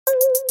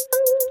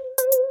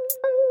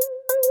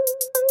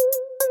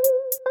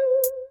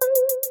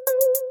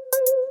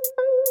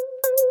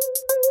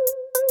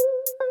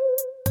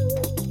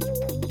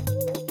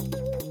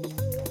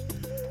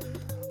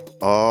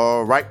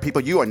All right, people,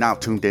 you are now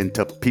tuned in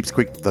to Peeps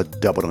Creek, the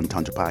Double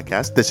Entendre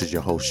podcast. This is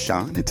your host,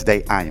 Sean, and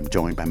today I am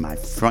joined by my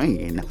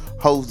friend,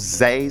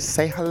 Jose.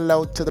 Say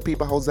hello to the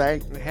people,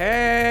 Jose.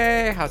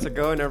 Hey, how's it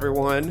going,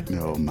 everyone?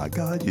 Oh, my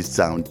God, you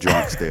sound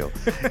drunk still.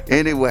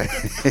 Anyway,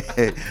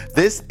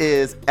 this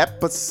is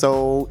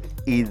episode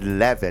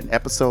 11.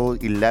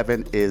 Episode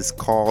 11 is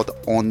called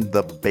On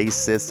the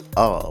Basis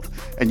of,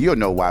 and you'll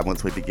know why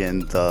once we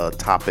begin the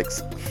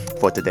topics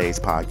for today's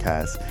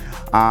podcast.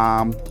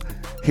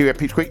 Here at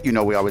Peach Creek, you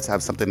know we always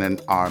have something in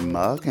our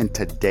mug, and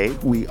today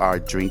we are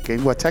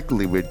drinking, well,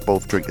 technically we're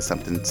both drinking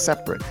something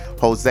separate.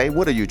 Jose,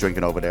 what are you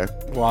drinking over there?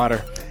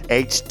 Water.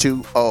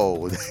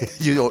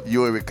 H2O.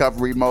 You in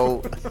recovery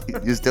mode?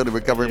 You still in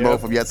recovery mode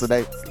from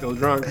yesterday? Still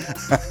drunk.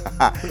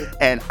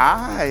 And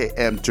I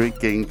am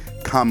drinking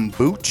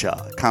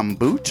kombucha.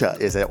 Kombucha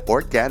is an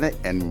organic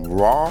and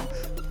raw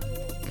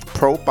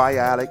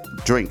probiotic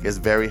drink. It's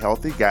very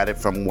healthy. Got it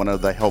from one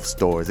of the health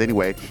stores.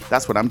 Anyway,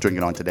 that's what I'm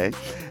drinking on today.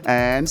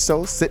 And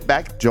so sit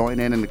back,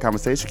 join in the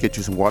conversation, get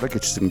you some water,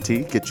 get you some tea,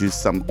 get you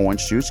some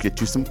orange juice, get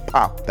you some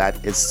pop.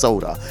 That is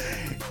soda.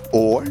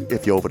 Or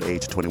if you're over the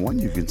age of 21,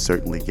 you can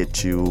certainly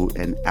get you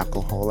an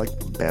alcoholic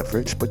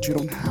beverage, but you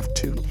don't have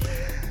to.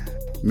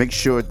 Make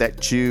sure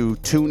that you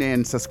tune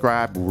in,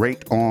 subscribe,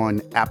 rate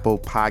on Apple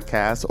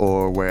Podcasts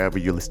or wherever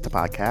you listen to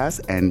podcasts.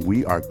 And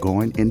we are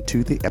going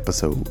into the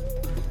episode.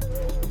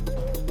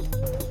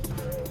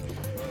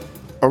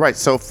 All right,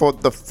 so for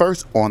the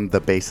first On the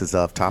Basis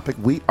of topic,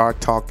 we are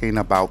talking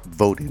about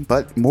voting,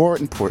 but more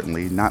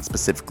importantly, not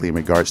specifically in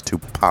regards to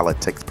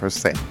politics per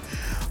se,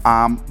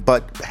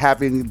 but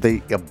having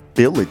the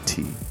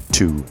ability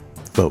to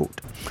vote.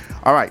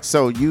 All right,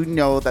 so you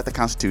know that the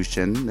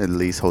Constitution, at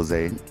least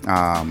Jose,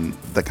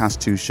 the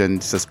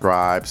Constitution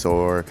subscribes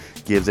or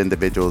gives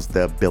individuals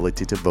the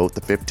ability to vote.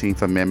 The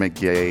 15th Amendment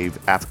gave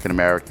African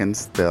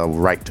Americans the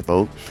right to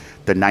vote.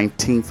 The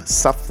 19th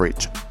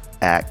Suffrage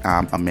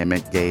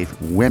Amendment gave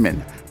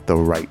women the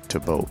right to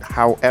vote.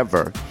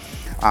 However,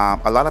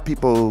 a lot of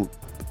people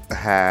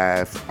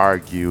have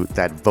argued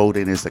that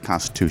voting is a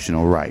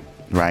constitutional right,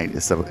 right?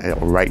 It's a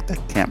right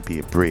that can't be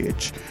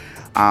abridged.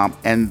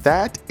 And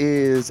that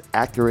is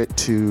accurate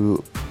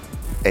to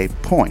a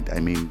point.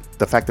 I mean,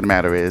 the fact of the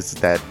matter is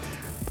that,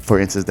 for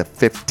instance, the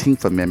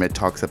 15th Amendment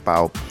talks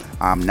about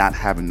not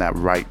having that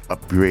right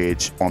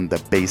abridged on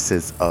the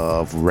basis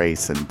of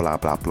race and blah,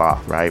 blah, blah,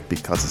 right?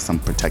 Because of some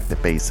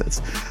protected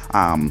basis.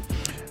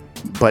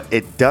 But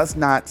it does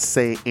not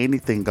say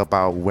anything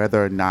about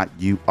whether or not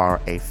you are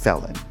a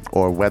felon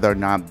or whether or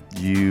not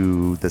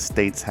the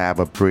states have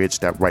abridged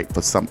that right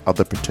for some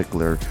other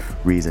particular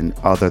reason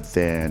other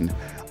than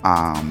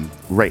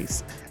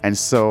race. And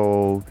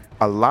so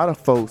a lot of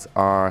folks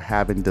are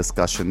having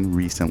discussion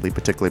recently,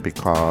 particularly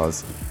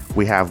because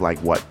we have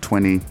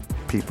 20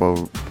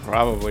 people,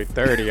 probably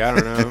 30, I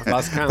don't know,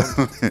 lost count.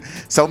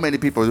 So many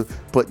people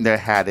putting their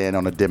hat in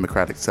on the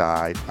Democratic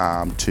side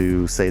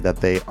to say that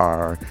they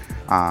are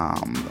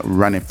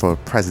running for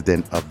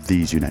president of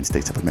these United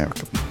States of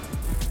America.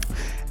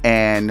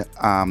 And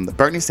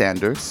Bernie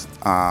Sanders,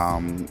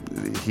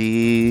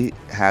 he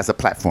has a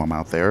platform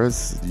out there.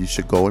 You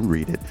should go and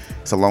read it.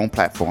 It's a long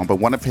platform, but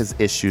one of his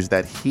issues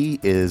that he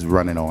is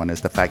running on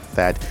is the fact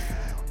that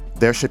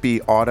there should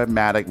be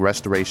automatic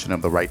restoration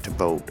of the right to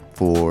vote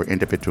for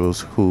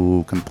individuals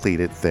who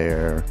completed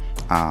their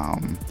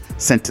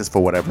sentence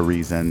for whatever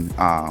reason,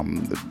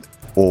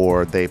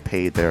 or they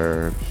paid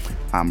their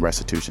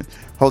restitution.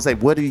 Jose,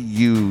 what do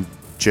you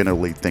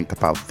generally think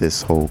about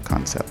this whole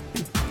concept?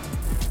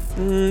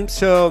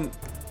 So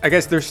I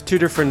guess there's two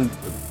different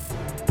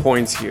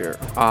points here.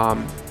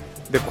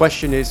 The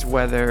question is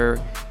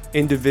whether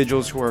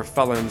individuals who are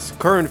felons,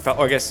 current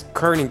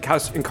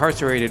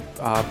incarcerated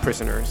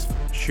prisoners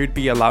should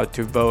be allowed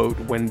to vote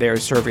when they're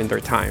serving their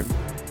time.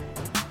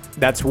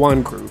 That's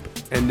one group.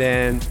 And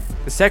then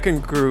the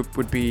second group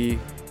would be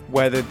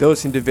whether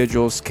those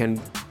individuals can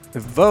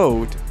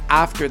vote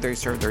after they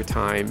serve their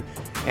time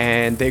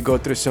and they go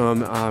through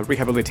some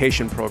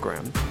rehabilitation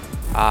program.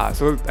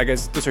 So I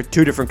guess those are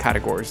two different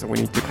categories that we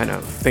need to kind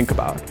of think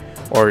about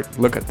or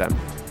look at them.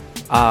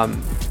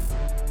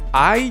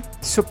 I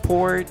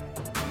support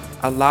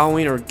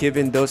allowing or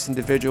giving those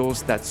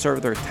individuals that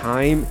serve their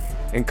time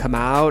and come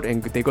out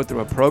and they go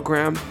through a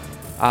program.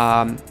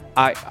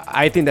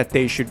 I think that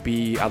they should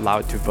be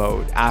allowed to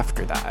vote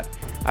after that.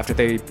 After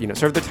they,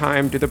 serve their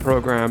time, do the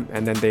program,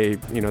 and then they,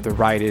 the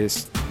right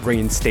is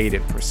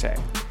reinstated per se.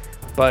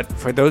 But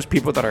for those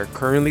people that are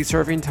currently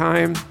serving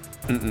time,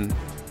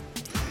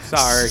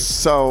 sorry.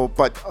 So,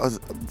 but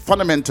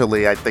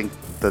fundamentally, I think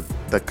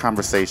the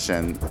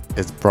conversation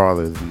is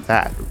broader than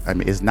that. I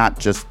mean, it's not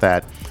just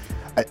that.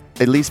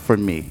 At least for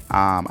me,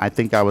 I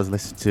think I was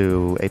listening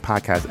to a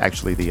podcast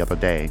actually the other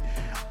day,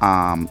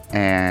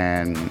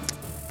 and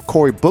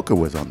Cory Booker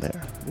was on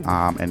there,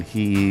 and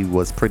he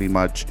was pretty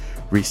much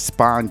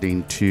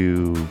responding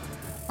to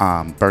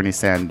Bernie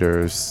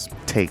Sanders'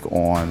 take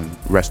on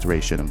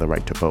restoration of the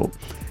right to vote.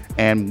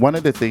 And one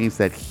of the things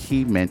that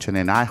he mentioned,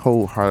 and I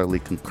wholeheartedly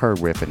concur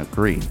with and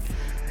agree,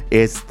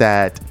 is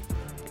that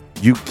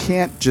you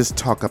can't just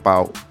talk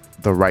about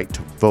the right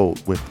to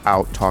vote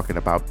without talking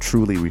about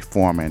truly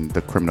reforming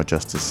the criminal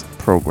justice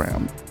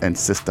program and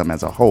system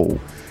as a whole.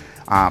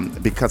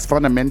 Because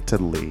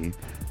fundamentally,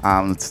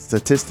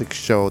 statistics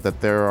show that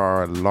there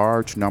are a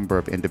large number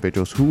of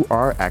individuals who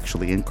are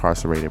actually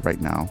incarcerated right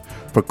now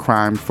for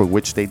crimes for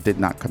which they did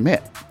not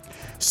commit.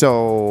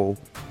 So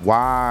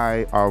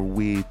why are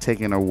we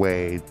taking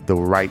away the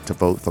right to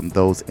vote from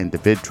those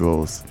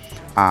individuals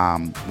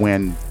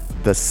when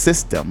the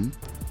system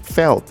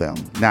failed them?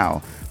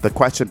 Now, the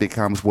question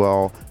becomes,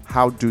 well,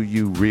 how do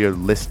you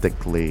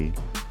realistically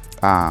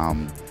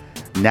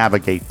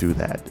navigate through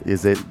that?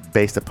 Is it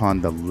based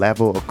upon the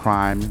level of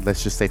crime?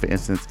 Let's just say, for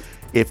instance,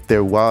 if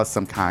there was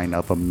some kind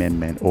of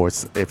amendment, or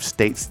if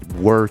states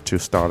were to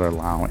start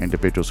allowing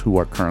individuals who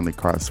are currently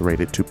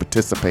incarcerated to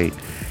participate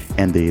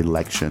in the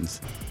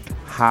elections,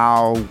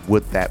 how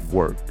would that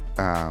work?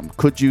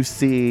 Could you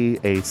see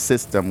a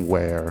system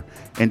where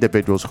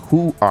individuals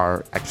who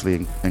are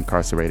actually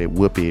incarcerated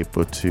would be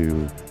able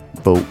to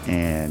vote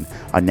in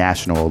a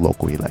national or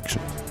local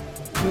election?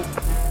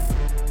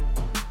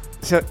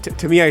 So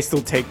to me, I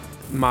still take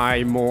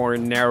my more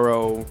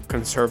narrow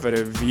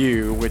conservative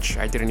view, which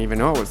I didn't even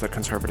know was the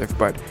conservative.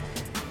 But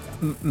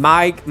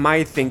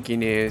my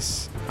thinking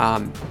is,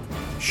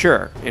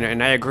 sure,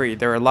 and I agree.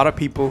 There are a lot of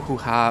people who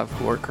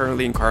are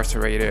currently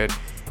incarcerated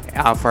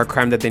for a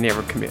crime that they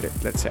never committed,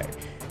 let's say.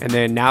 And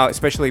then now,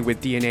 especially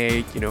with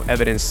DNA,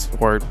 evidence,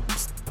 or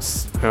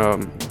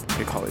what do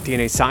you call it,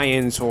 DNA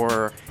science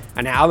or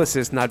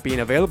analysis not being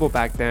available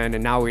back then,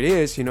 and now it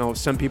is,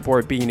 some people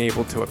are being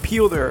able to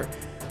appeal their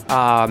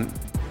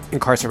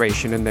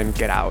incarceration and then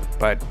get out.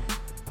 But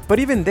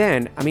even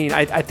then, I mean,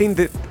 I think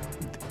that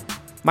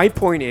my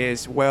point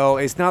is, well,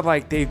 it's not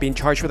like they've been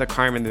charged with a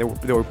crime and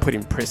they were put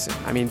in prison.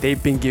 I mean,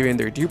 they've been given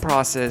their due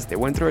process. They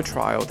went through a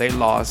trial. They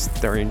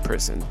lost. They're in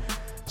prison.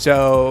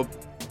 So,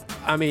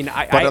 I mean,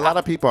 But a lot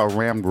of people are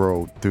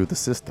ramrolled through the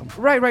system.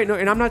 Right. No,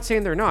 and I'm not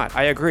saying they're not.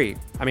 I agree.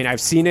 I mean,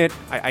 I've seen it.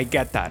 I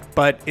get that.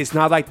 But it's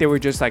not like they were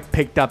just like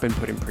picked up and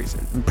put in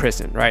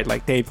prison, right?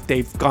 Like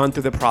they've gone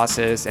through the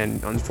process,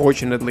 and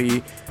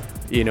unfortunately,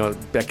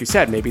 like you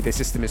said, maybe the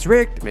system is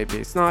rigged, maybe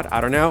it's not.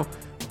 I don't know.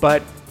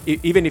 But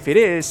even if it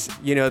is,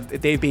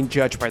 they've been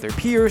judged by their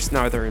peers.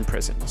 Now they're in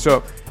prison.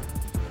 So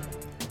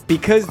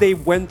because they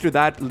went through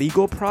that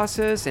legal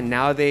process, and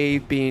now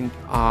they've been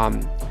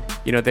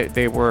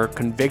they were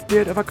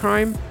convicted of a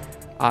crime,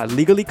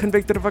 legally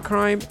convicted of a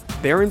crime.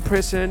 They're in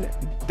prison.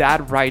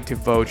 That right to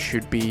vote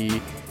should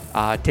be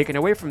taken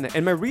away from them.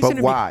 And my reason.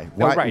 But why?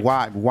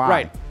 Why?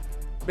 Right.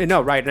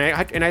 No, right.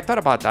 And I thought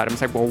about that. I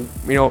was like,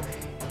 well,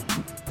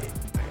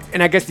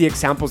 and I guess the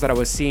examples that I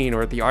was seeing,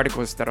 or the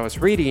articles that I was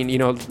reading,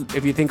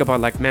 if you think about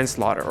like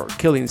manslaughter or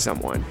killing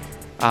someone,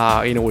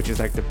 which is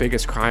like the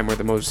biggest crime or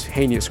the most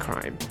heinous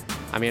crime.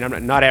 I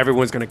mean, not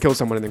everyone's going to kill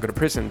someone and then go to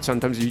prison.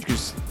 Sometimes you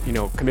just,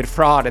 commit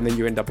fraud and then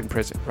you end up in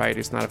prison, right?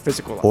 It's not a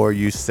physical. Or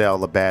you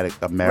sell a bag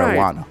of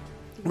marijuana.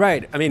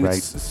 Right. I mean,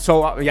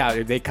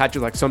 right. They catch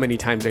you like so many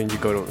times and you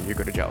go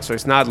to jail. So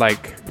it's not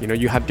like,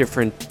 you have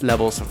different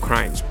levels of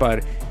crimes.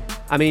 But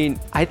I mean,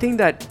 I think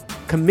that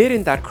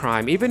committing that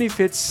crime, even if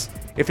it's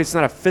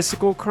not a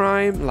physical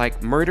crime,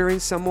 like murdering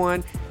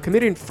someone,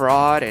 committing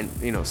fraud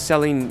and,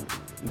 selling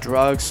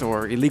drugs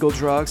or illegal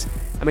drugs,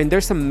 I mean,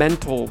 there's some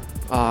mental,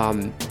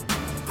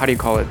 how do you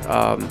call it?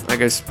 I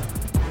guess,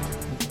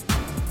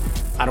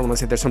 I don't want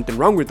to say there's something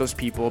wrong with those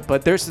people,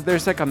 but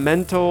there's like a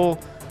mental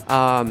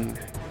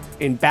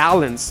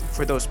imbalance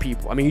for those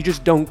people. I mean, you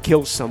just don't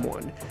kill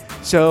someone.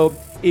 So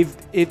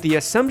if the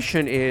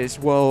assumption is,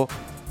 well,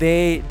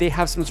 they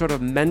have some sort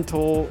of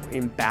mental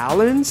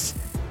imbalance,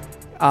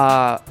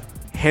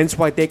 hence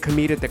why they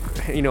committed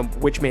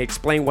which may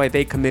explain why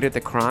they committed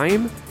the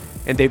crime,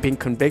 and they've been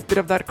convicted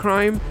of that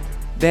crime,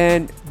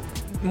 then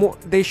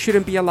they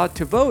shouldn't be allowed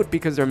to vote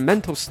because their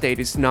mental state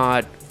is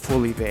not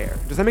fully there.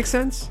 Does that make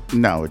sense?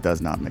 No, it does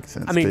not make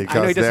sense. I mean, I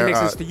know it doesn't make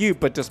sense to you,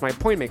 but does my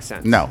point make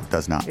sense? No, it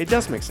does not. It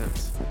does make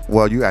sense.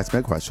 Well, you asked me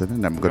a question,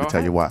 and I'm going to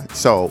tell you why.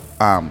 So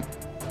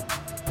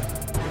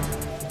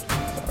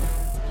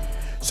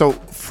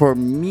for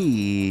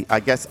me, I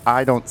guess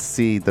I don't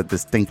see the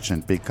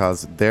distinction,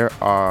 because there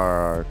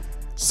are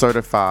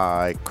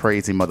certified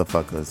crazy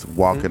motherfuckers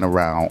walking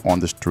around on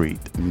the street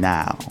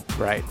now,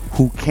 right,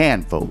 who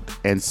can vote,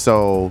 and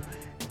so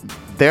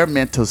their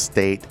mental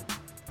state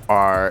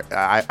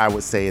I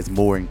would say is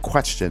more in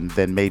question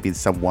than maybe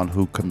someone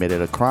who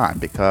committed a crime,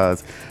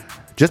 because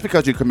just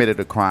because you committed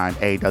a crime,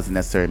 doesn't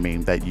necessarily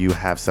mean that you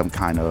have some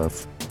kind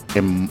of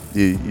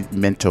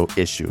mental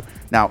issue.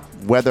 Now,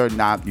 whether or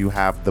not you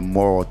have the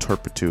moral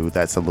turpitude,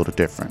 that's a little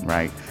different,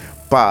 right?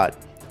 But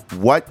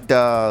what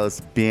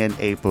does being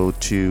able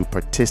to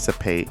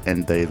participate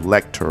in the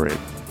electorate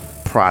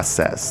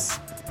process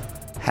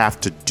have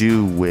to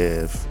do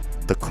with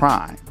the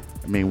crime?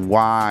 I mean,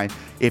 why,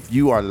 if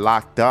you are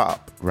locked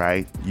up,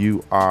 right,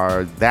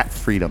 that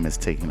freedom is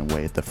taken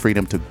away, the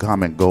freedom to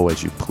come and go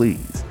as you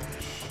please.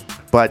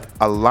 But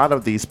a lot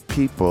of these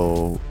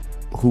people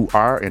who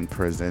are in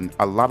prison,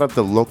 a lot of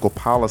the local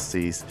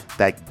policies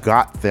that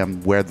got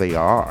them where they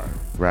are,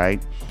 right,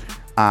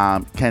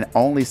 can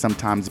only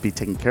sometimes be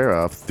taken care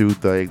of through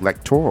the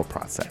electoral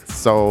process.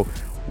 So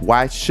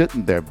why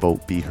shouldn't their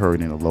vote be heard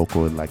in a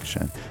local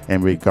election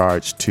in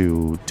regards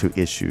to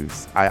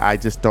issues? I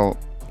just don't.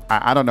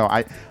 I don't know.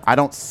 I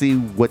don't see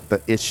what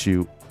the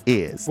issue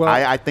is. Well,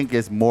 I think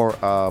it's more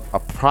of a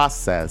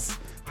process.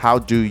 How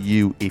do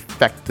you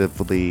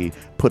effectively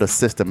put a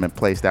system in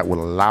place that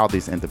will allow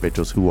these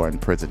individuals who are in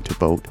prison to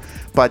vote?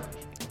 But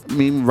I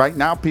mean, right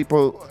now,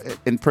 people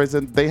in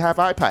prison, they have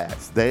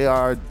iPads. They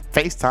are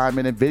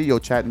FaceTiming and video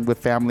chatting with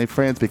family and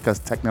friends because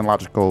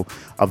technological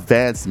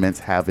advancements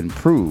have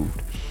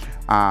improved.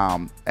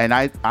 And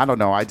I don't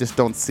know. I just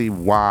don't see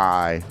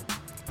why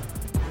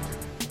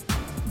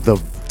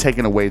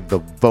taking away the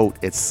vote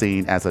is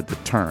seen as a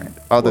deterrent,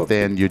 other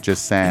than you're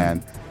just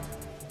saying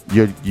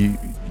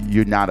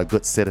you're not a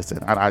good citizen.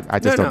 I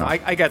just don't know.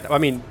 I get that. I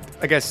mean,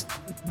 I guess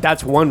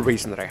that's one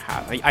reason that I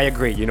have. I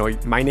agree. You know,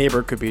 my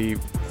neighbor could be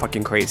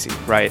fucking crazy,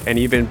 right? And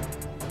even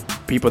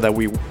people that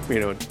we,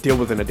 deal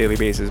with on a daily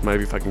basis might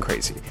be fucking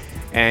crazy.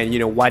 And,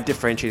 what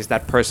differentiates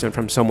that person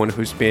from someone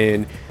who's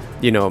been,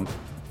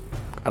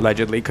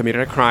 allegedly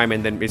committed a crime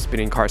and then it's been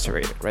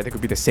incarcerated, right? They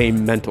could be the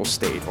same mental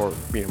state, or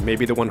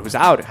maybe the one who's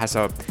out has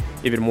a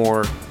even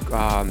more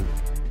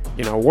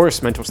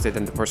worse mental state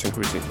than the person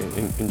who's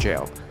in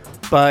jail.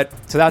 But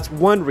so that's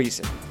one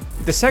reason.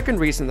 The second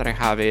reason that I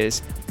have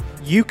is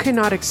you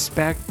cannot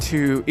expect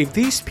to, if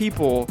these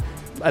people,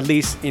 at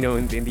least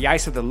in the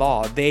eyes of the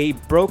law, they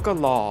broke a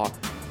law,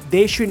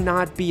 they should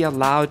not be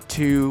allowed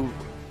to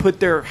put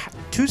their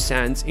 2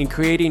 cents in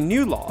creating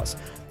new laws.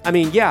 I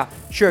mean, yeah,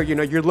 sure,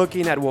 you're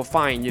looking at, well,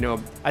 fine,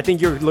 I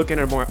think you're looking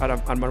at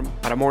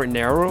a more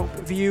narrow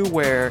view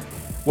where,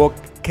 well,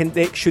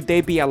 should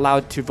they be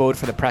allowed to vote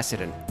for the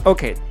president?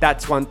 Okay,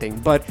 that's one thing.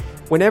 But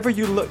whenever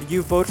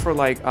you vote for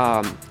like,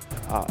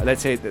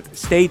 let's say the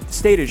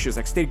state issues,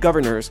 like state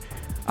governors,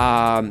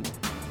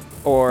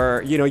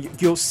 or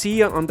you'll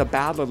see on the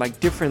ballot like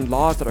different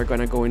laws that are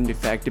going to go into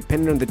effect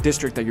depending on the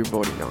district that you're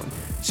voting on.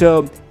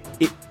 So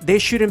they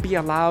shouldn't be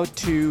allowed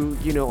to,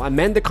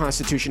 amend the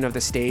constitution of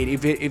the state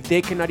if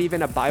they cannot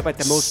even abide by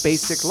the most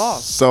basic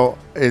laws. So,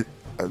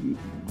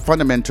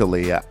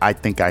 fundamentally, I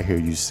think I hear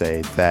you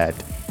say that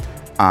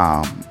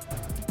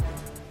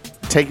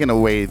taking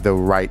away the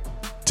right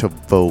to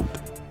vote,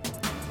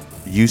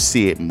 you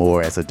see it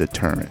more as a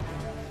deterrent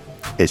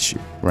issue,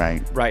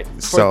 right? Right.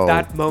 For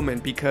that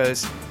moment,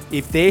 because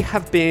if they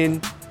have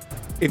been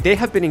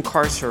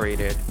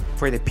incarcerated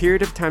for the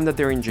period of time that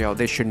they're in jail,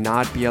 they should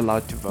not be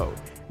allowed to vote.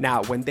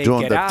 Now, when they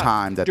during get the out,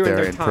 time that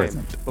they're in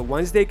prison. But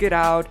once they get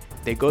out,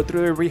 they go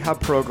through a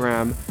rehab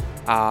program,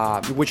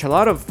 which a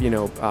lot of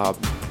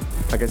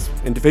I guess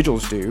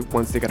individuals do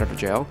once they get out of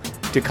jail,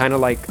 to kind of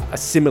like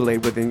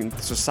assimilate within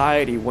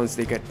society once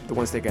they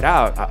get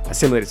out.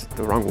 Assimilate is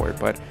the wrong word,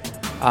 but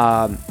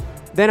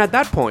then at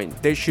that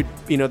point they should,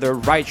 their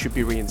rights should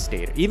be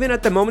reinstated, even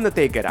at the moment that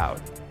they get out.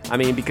 I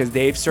mean, because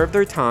they've served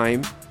their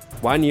time.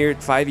 1 year,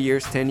 5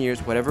 years, 10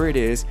 years, whatever it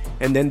is,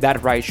 and then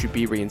that right should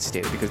be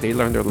reinstated because they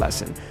learned their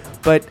lesson.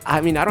 But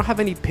I mean, I don't have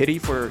any pity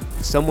for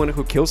someone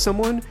who kills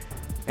someone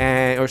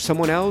or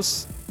someone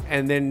else,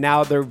 and then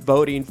now they're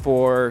voting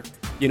for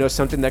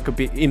something that could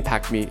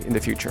impact me in the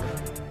future.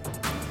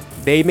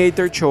 They made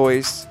their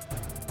choice,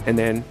 and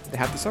then they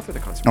have to suffer the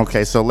consequences.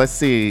 Okay, so let's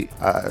see.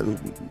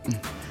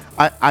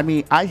 I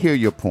mean, I hear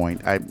your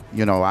point.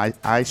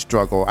 I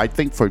struggle. I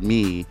think for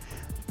me,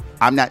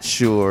 I'm not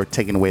sure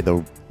taking away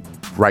the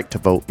right to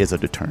vote is a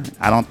deterrent.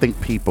 I don't think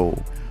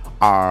people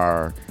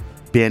are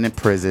being in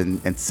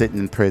prison and sitting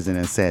in prison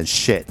and saying,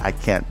 shit, I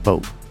can't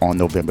vote on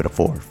November the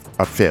 4th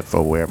or 5th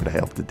or wherever the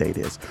hell the date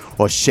is.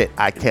 Or shit,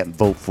 I can't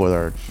vote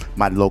for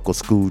my local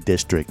school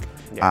district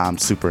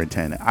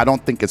superintendent. I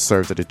don't think it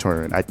serves a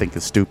deterrent. I think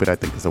it's stupid. I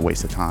think it's a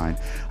waste of time.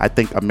 I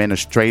think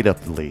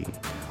administratively,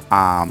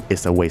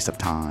 it's a waste of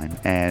time.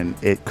 And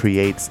it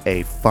creates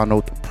a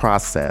funneled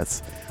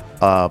process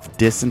of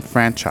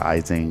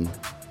disenfranchising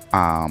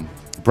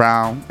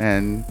brown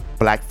and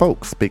black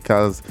folks,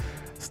 because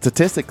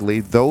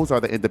statistically those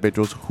are the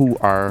individuals who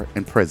are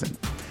in prison,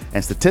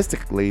 and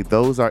statistically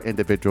those are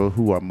individuals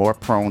who are more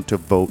prone to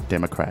vote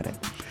Democratic,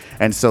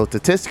 and so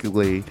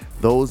statistically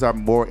those are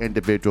more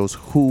individuals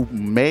who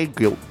may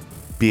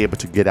be able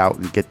to get out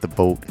and get the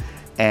vote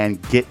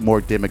and get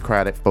more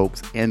Democratic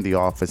folks in the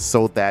office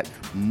so that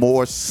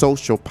more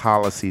social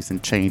policies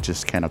and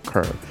changes can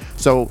occur.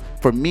 So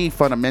for me,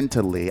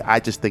 fundamentally, I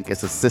just think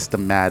it's a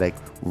systematic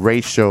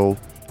racial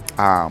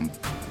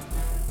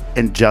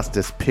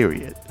injustice,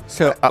 period.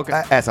 So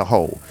okay. As a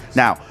whole.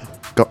 Now,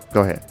 go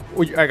ahead.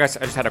 Well, I guess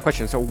I just had a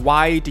question. So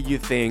why do you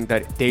think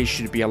that they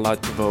should be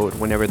allowed to vote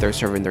whenever they're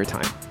serving their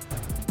time?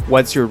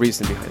 What's your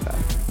reason behind that?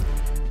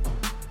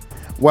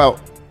 Well,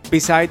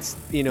 besides,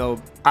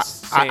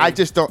 I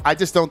just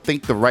don't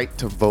think the right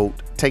to vote,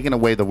 taking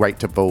away the right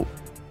to vote,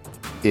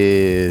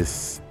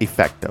 is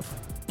effective.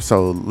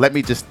 So let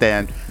me just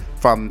stand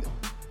from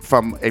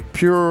from a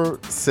pure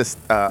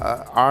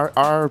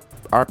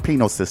our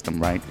penal system,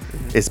 right,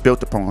 is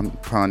built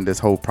upon this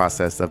whole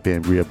process of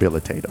being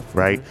rehabilitative,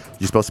 right?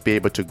 You're supposed to be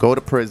able to go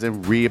to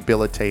prison,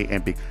 rehabilitate,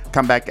 and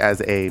come back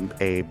as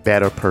a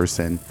better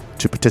person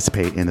to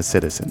participate in as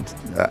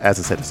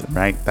a citizen,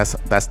 right?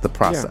 That's the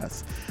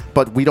process. Yeah.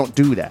 But we don't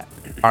do that.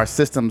 Our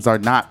systems are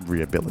not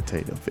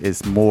rehabilitative.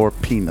 It's more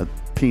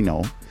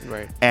penal.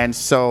 Right. And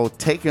so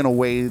taking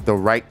away the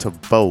right to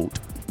vote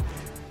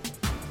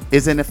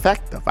isn't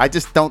effective. I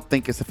just don't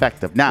think it's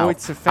effective. Now,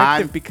 it's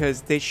effective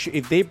because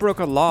if they broke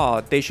a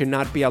law, they should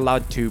not be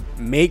allowed to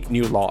make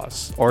new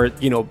laws or,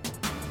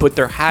 put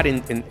their hat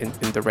in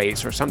the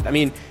race or something. I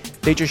mean,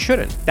 they just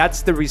shouldn't.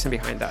 That's the reason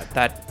behind that.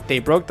 That they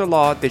broke the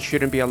law, they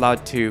shouldn't be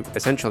allowed to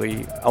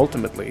essentially,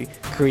 ultimately,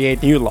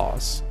 create new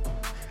laws.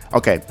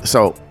 Okay,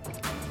 so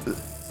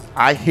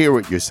I hear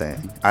what you're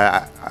saying,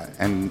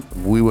 and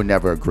we will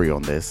never agree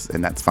on this,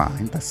 and that's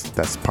fine.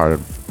 That's part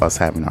of us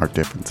having our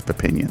difference of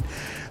opinion.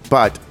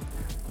 But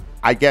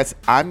I guess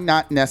I'm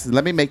not necessarily.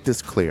 Let me make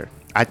this clear.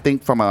 I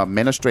think from an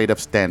administrative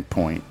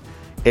standpoint,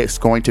 it's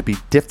going to be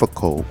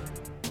difficult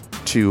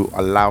to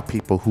allow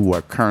people who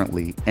are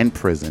currently in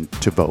prison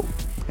to vote,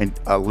 and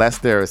unless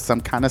there is some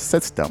kind of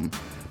system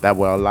that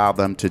will allow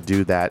them to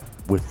do that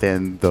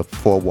within the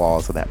four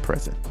walls of that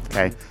prison.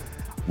 Okay,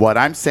 what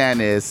I'm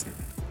saying is,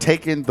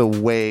 taking the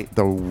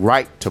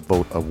right to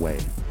vote away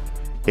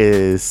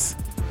is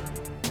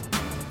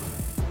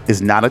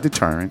not a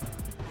deterrent.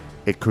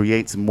 It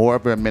creates more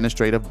of an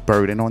administrative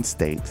burden on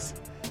states.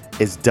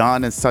 It's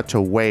done in such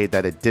a way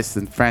that it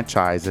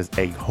disenfranchises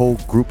a whole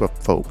group of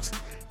folks,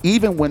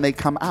 even when they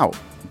come out.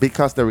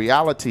 Because the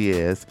reality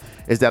is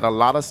that a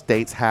lot of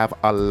states have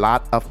a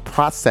lot of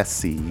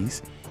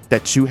processes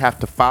that you have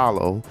to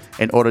follow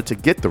in order to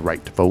get the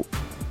right to vote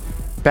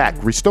back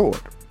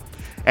restored.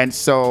 And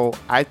so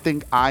I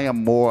think I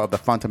am more of the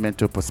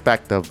fundamental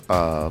perspective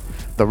of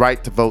the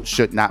right to vote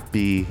should not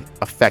be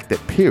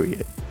affected,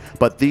 period.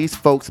 But these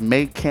folks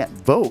can't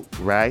vote,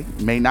 right?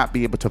 May not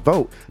be able to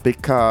vote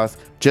because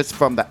just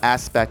from the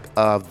aspect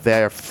of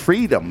their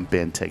freedom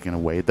being taken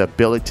away, the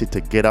ability to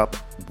get up,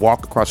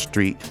 walk across the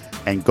street,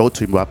 and go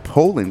to a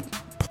polling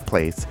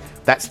place,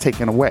 that's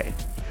taken away.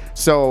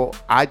 So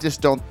I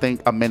just don't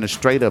think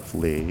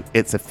administratively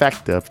it's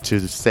effective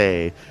to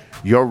say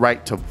your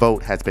right to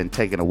vote has been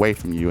taken away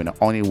from you, and the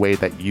only way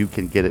that you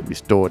can get it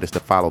restored is to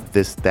follow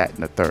this, that,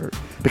 and the third.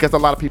 Because a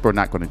lot of people are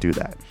not going to do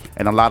that.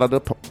 And a lot of the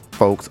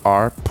folks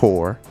are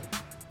poor,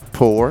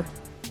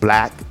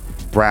 black,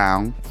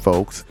 brown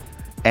folks.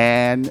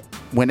 And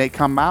when they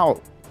come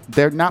out,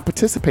 they're not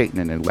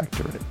participating in the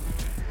electorate.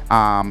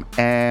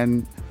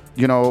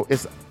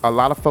 It's a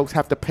lot of folks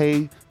have to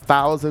pay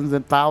thousands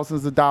and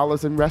thousands of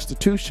dollars in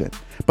restitution,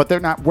 but they're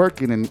not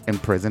working in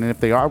prison. And if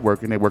they are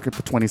working, they're working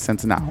for 20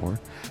 cents an hour.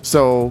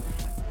 So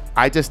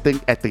I just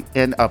think at the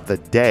end of the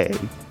day,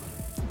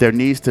 there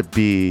needs to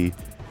be,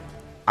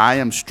 I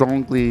am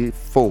strongly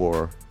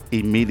for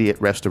immediate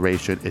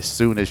restoration as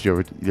soon as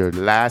your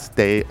last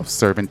day of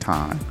serving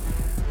time.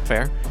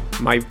 Fair.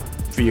 My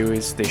view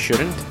is they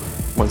shouldn't.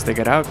 Once they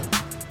get out,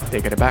 they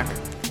get it back.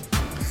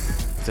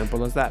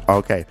 Simple as that.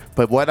 Okay,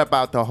 but what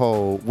about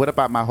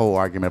my whole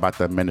argument about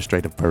the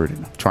administrative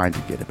burden of trying to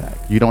get it back?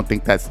 You don't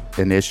think that's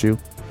an issue?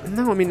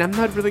 No, I mean, I'm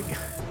not really.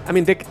 I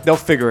mean, they'll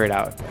figure it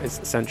out.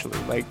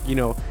 Essentially,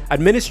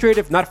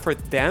 administrative, not for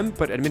them,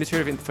 but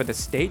administrative for the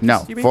state.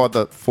 No,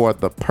 for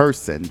the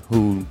person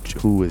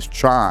who is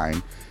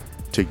trying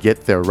to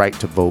get their right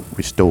to vote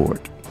restored.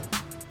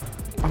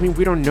 I mean,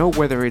 we don't know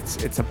whether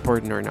it's a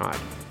burden or not.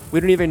 We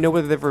don't even know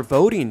whether they were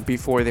voting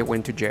before they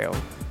went to jail.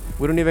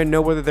 We don't even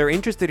know whether they're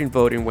interested in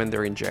voting when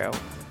they're in jail.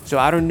 So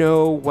I don't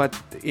know what,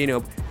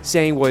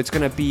 saying, well, it's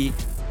going to be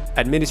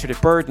administrative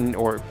burden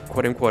or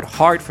quote unquote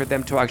hard for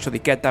them to actually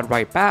get that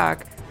right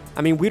back.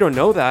 I mean, we don't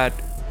know that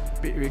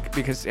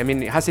because, it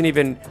hasn't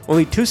even,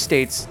 only 2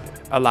 states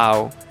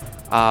allow,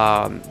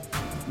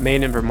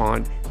 Maine and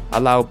Vermont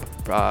allow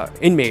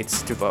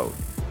inmates to vote.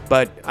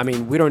 But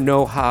we don't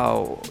know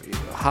how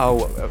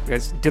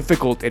as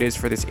difficult it is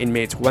for these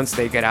inmates once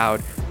they get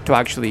out to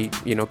actually,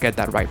 get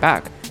that right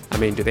back.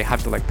 Do they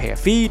have to pay a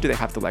fee? Do they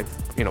have to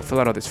fill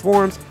out all these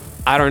forms?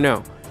 I don't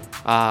know.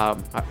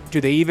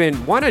 Do they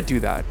even want to do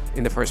that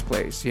in the first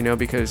place?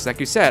 Because like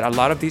you said, a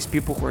lot of these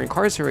people who are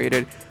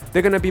incarcerated,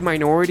 they're going to be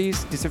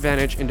minorities,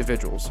 disadvantaged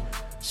individuals.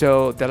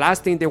 So the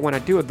last thing they want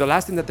to do, the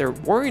last thing that they're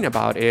worrying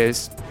about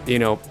is,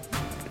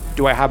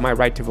 do I have my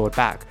right to vote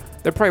back?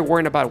 They're probably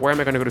worrying about where am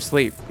I going to go to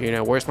sleep?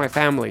 Where's my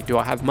family? Do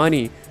I have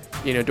money?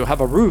 Do I have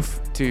a roof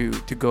to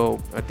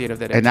go at the end of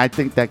the day? And I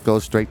think that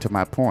goes straight to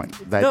my point,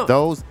 that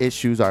those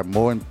issues are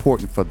more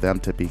important for them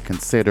to be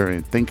considering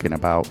and thinking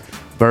about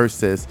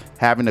versus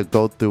having to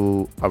go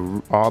through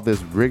all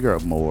this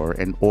rigmarole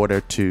in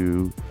order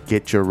to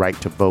get your right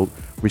to vote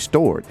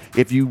restored.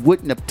 If you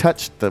wouldn't have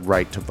touched the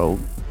right to vote,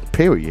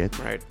 period,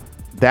 right,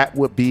 that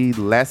would be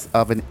less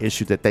of an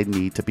issue that they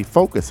need to be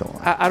focused on.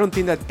 I don't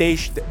think that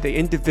the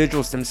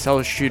individuals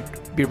themselves should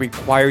be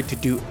required to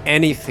do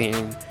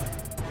anything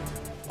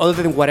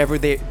other than whatever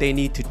they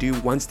need to do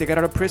once they get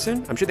out of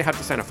prison. I'm sure they have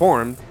to sign a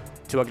form,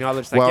 to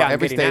acknowledge, like, well, yeah, I'm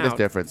every getting state is out.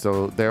 different.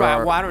 So there Well,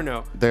 are. well, I don't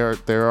know.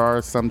 There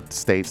are some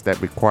states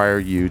that require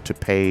you to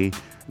pay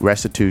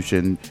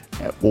restitution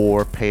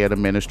or pay an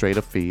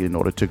administrative fee in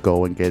order to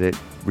go and get it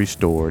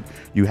restored.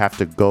 You have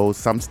to go.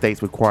 Some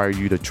states require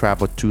you to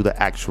travel to the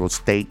actual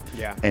state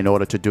Yeah. in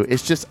order to do it.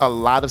 It's just a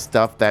lot of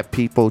stuff that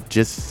people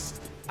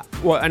just.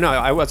 Well, I know.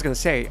 I was gonna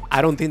say,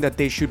 I don't think that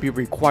they should be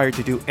required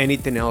to do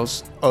anything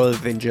else other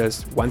than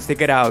just once they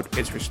get out,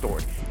 it's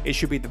restored. It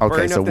should be the burden.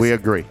 Okay, so of the, we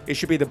agree. It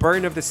should be the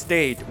burden of the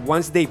state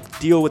once they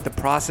deal with the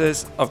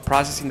process of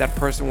processing that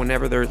person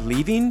whenever they're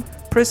leaving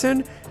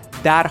prison.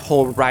 That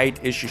whole right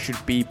issue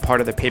should be part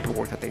of the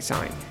paperwork that they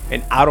sign,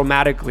 and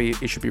automatically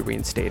it should be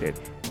reinstated.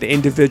 The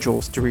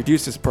individuals, to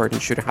reduce this burden,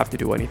 shouldn't have to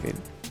do anything.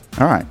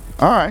 All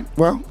right.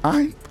 Well,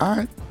 I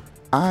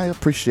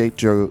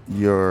appreciate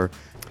your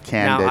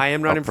candid Now I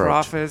am running for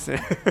approach.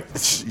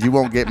 office. You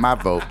won't get my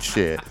vote.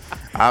 Shit.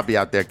 I'll be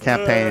out there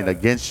campaigning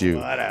against you.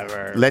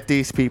 Whatever. Let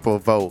these people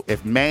vote.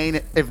 If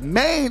Maine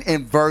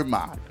and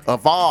Vermont,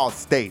 of all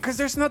states, Because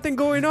there's nothing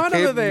going on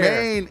over if there.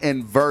 Maine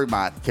and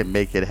Vermont can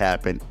make it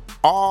happen,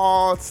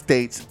 all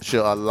states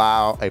should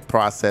allow a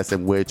process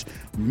in which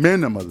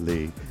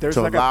minimally There's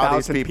to like allow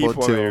these 1,000 people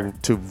people there.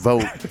 to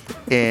vote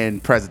in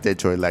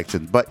presidential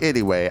elections. But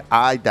anyway,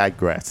 I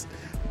digress.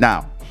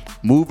 Now,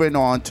 moving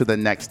on to the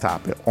next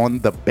topic, on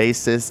the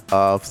basis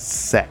of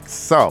sex.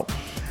 So,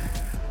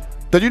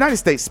 the United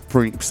States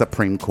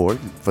Supreme Court,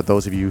 for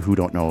those of you who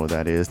don't know what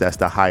that is, that's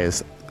the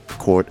highest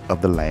court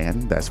of the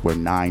land. That's where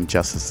 9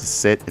 justices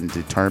sit and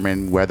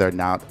determine whether or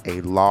not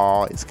a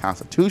law is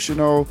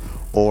constitutional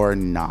or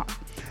not.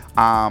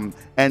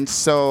 And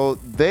so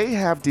they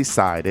have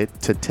decided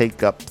to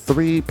take up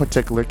 3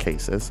 particular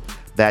cases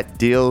that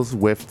deals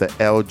with the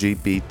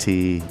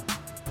LGBT.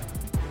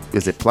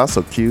 Is it plus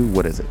or Q?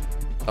 What is it?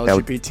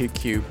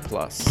 LGBTQ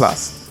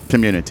plus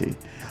Community.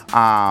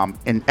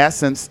 In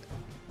essence,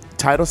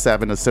 Title VII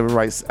of the Civil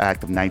Rights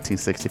Act of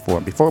 1964.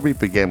 And before we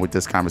begin with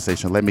this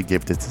conversation, let me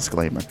give this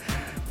disclaimer.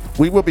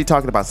 We will be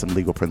talking about some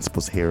legal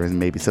principles here and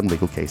maybe some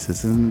legal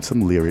cases and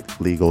some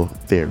legal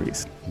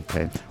theories.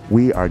 Okay,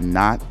 we are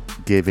not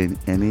giving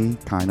any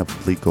kind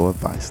of legal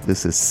advice.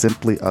 This is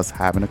simply us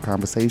having a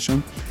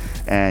conversation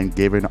and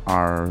giving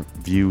our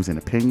views and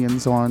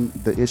opinions on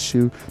the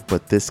issue,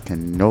 but this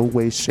can no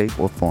way, shape,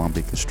 or form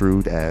be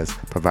construed as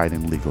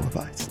providing legal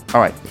advice. All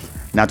right,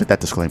 now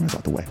that disclaimer is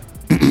out the way.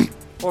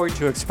 or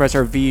to express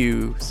our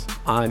views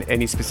on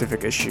any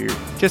specific issue,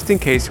 just in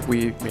case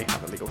we may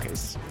have a legal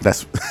case.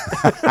 That's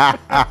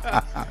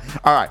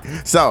all right.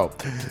 So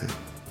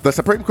the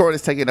Supreme Court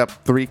is taking up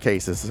 3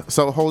 cases.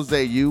 So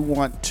Jose, you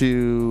want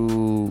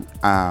to?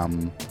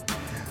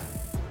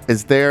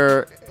 Is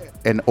there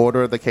an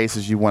order of the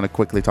cases you want to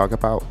quickly talk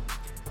about?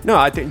 No,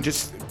 I think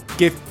just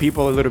give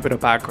people a little bit of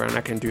background.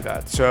 I can do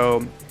that.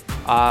 So,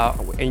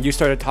 and you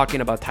started talking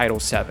about Title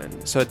VII.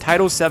 So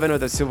Title VII of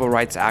the Civil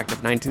Rights Act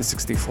of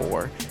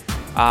 1964,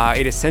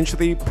 it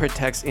essentially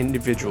protects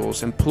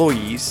individuals,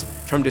 employees,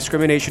 from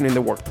discrimination in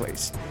the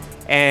workplace.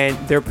 And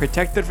they're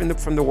protected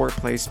from the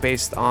workplace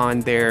based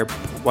on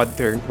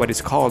what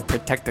is called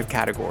protected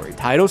category.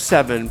 Title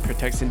VII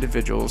protects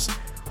individuals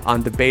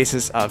on the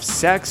basis of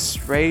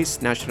sex,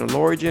 race, national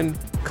origin,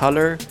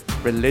 color,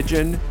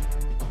 religion,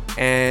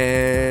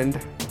 and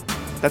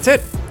that's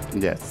it.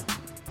 Yes.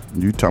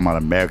 You talking about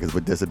Americans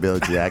with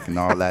Disability Act and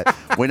all that.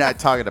 We're not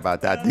talking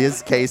about that.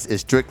 This case is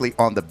strictly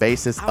on the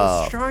basis I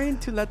was of. trying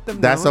to let them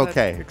know. That's that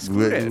okay. they're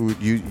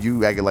excluded.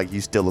 You acting like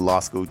you still in law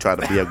school trying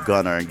to be a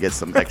gunner and get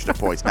some extra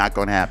points. Not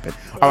going to happen.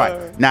 All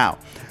right. Now,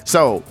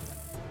 so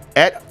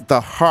at the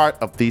heart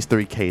of these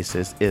 3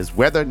 cases is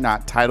whether or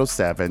not Title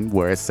VII,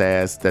 where it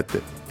says that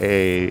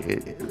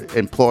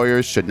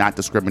employers should not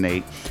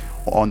discriminate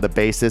on the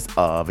basis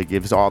of, it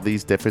gives all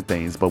these different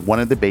things, but one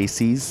of the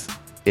bases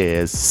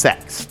is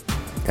sex.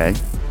 Okay.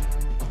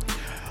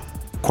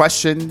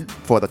 Question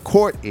for the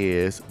court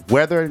is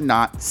whether or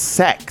not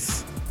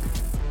sex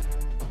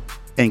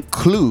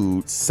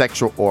includes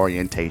sexual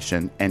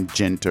orientation and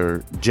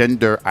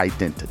gender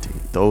identity.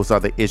 Those are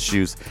the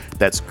issues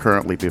that's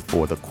currently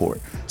before the court.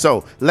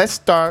 So let's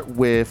start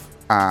with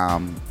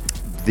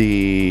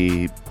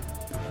the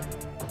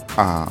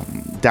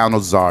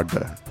Donald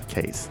Zarda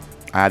case.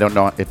 I don't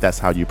know if that's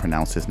how you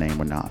pronounce his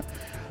name or not.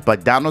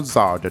 But Donald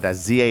Zarda,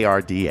 that's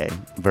Zarda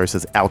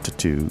versus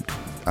Altitude.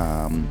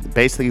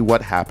 Basically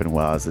what happened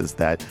is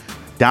that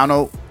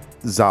Donald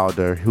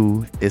Zarda,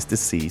 who is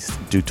deceased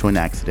due to an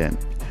accident,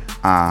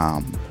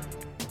 at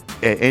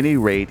any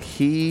rate,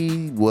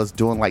 he was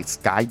doing like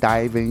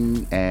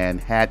skydiving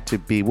and had to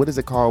be, what is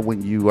it called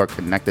when you are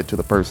connected to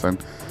the person?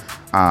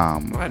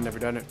 I've never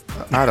done it.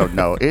 I don't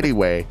know.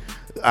 Anyway,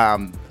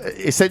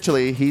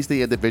 essentially, he's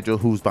the individual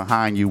who's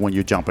behind you when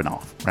you're jumping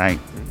off, right?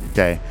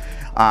 Okay.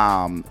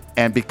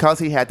 And because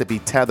he had to be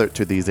tethered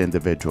to these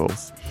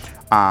individuals,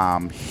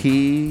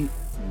 he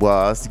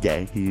was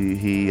gay.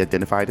 He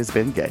identified as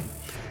being gay.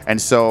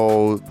 And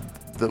so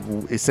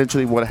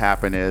essentially what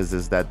happened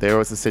is that there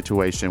was a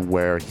situation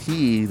where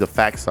the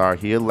facts are,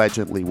 he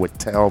allegedly would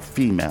tell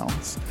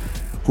females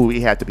who he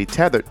had to be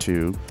tethered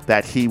to,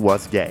 that he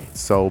was gay.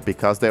 So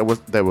because there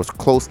was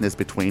closeness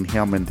between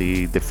him and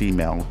the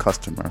female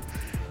customer,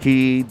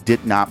 he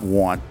did not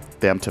want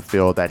them to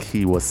feel that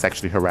he was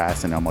sexually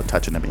harassing them or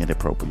touching them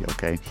inappropriately.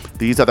 Okay,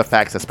 these are the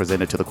facts that's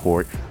presented to the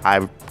court.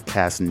 I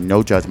cast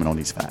no judgment on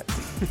these facts.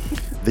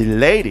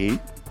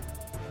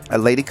 A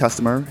lady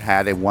customer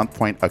had at one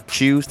point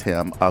accused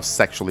him of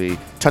sexually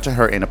touching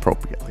her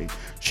inappropriately.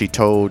 She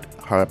told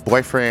her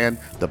boyfriend.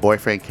 The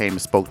boyfriend came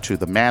and spoke to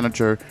the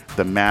manager.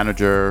 The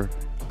manager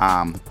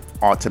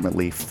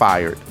ultimately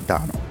fired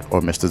Donald,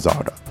 or Mr.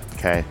 Zarda.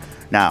 Okay.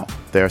 Now,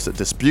 there's a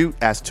dispute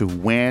as to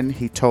when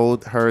he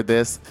told her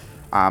this,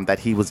 that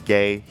he was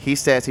gay. He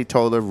says he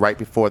told her right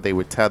before they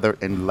were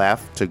tethered and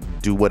left to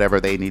do whatever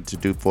they need to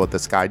do for the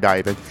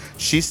skydiving.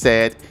 She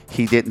said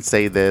he didn't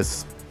say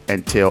this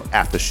until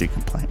after she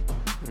complained.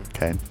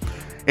 Okay.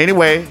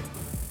 Anyway,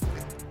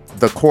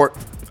 the court,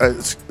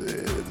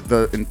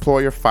 the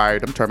employer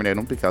fired him, terminated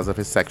him because of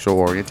his sexual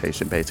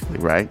orientation, basically,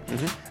 right?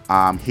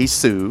 Mm-hmm. He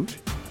sued.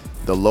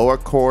 The lower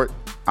court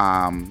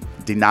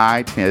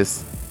denied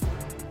his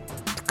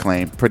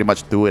claim, pretty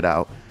much threw it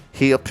out.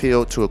 He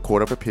appealed to a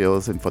court of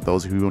appeals, and for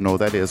those of you who know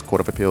that is,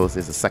 court of appeals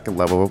is the second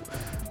level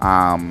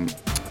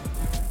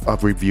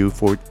of review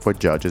for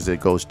judges. It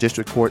goes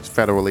district courts,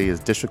 federally is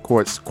district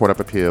courts, court of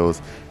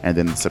appeals, and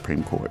then the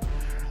Supreme Court.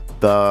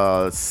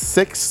 The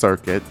Sixth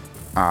Circuit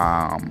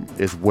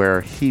is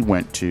where he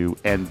went to,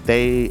 and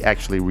they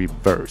actually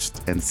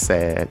reversed and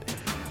said,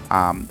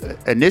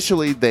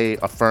 initially they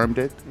affirmed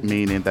it,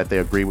 meaning that they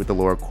agreed with the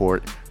lower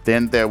court.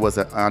 Then there was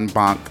an en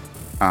banc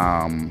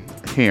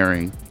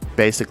hearing.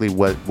 Basically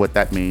what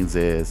that means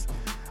is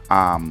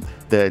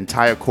the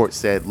entire court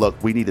said,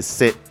 look, we need to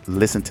sit,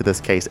 listen to this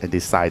case, and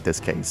decide this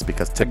case,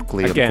 because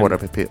typically a court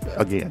of appeal,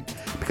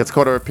 because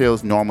court of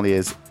appeals normally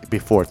is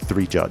before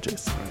 3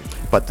 judges.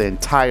 But the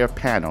entire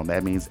panel,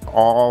 that means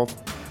all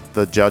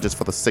the judges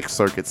for the Sixth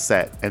Circuit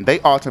sat, and they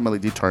ultimately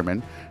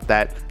determined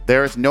that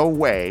there is no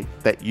way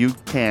that you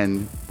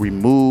can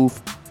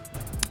remove,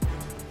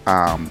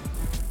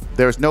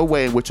 there's no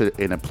way in which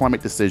an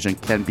employment decision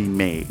can be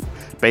made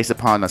based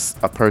upon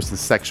a person's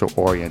sexual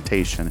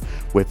orientation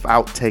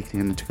without taking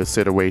into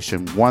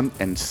consideration, one,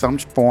 in some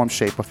form,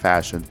 shape, or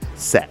fashion,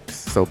 sex.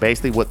 So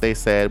basically what they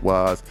said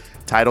was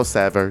Title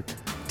VII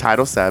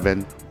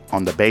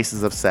on the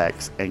basis of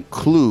sex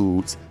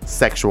includes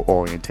sexual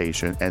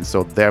orientation, and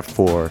so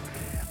therefore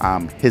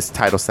his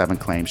Title VII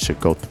claim should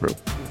go through,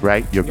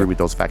 right? You agree with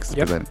those facts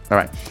presented? All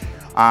right.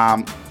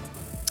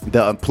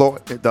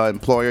 The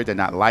employer did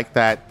not like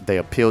that. They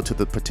appealed to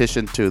the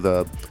petition to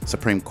the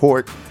Supreme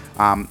Court.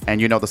 And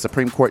you know, the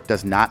Supreme Court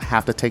does not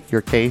have to take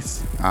your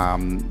case.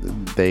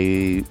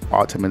 They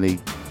ultimately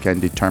can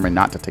determine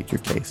not to take your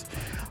case.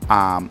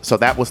 So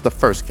that was the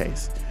first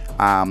case.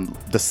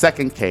 The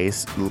second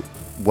case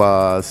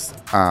was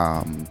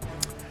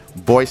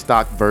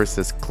Boystock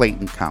versus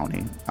Clayton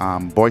County.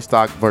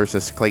 Boystock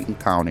versus Clayton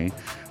County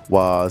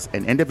was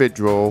an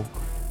individual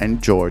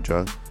in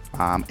Georgia,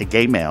 a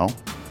gay male,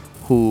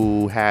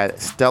 who had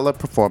stellar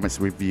performance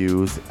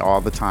reviews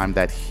all the time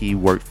that he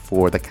worked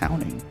for the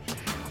county.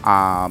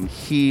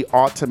 He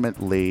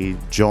ultimately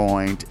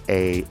joined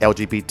a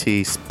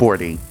LGBT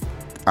sporting,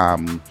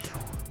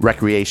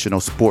 recreational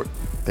sport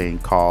thing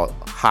called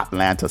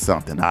Hotlanta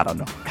something. I don't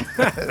know.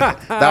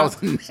 That was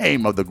the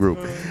name of the group.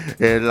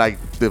 Like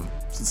the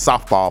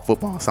softball,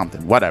 football,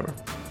 something, whatever.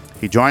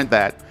 He joined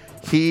that.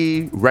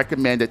 He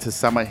recommended to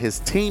some of his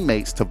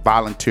teammates to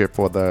volunteer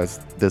for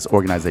this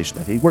organization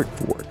that he worked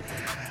for.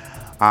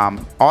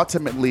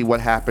 Ultimately, what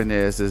happened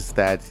is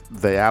that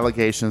the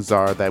allegations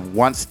are that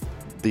once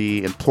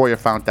the employer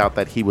found out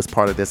that he was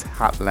part of this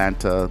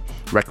Hotlanta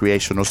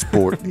recreational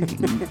sport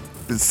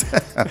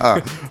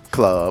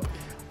club,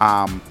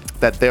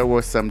 that there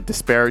were some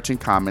disparaging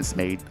comments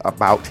made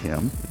about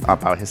him,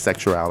 about his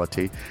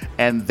sexuality,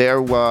 and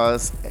there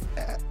was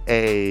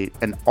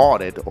an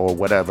audit or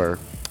whatever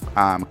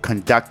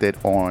conducted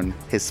on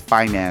his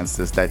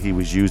finances that he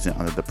was using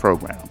under the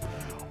program.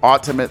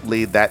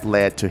 Ultimately, that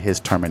led to his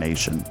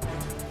termination.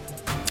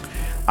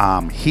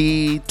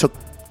 He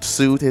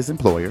sued his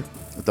employer.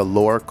 The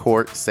lower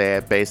court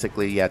said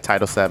basically, yeah,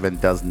 Title VII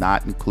does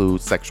not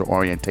include sexual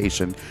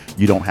orientation.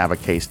 You don't have a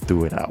case,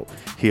 threw it out.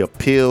 He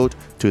appealed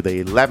to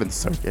the 11th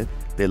Circuit.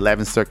 The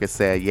 11th Circuit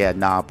said, yeah,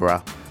 nah,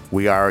 bruh.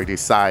 We already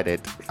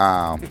decided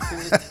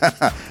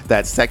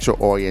that sexual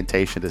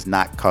orientation is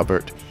not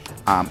covered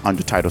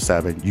under Title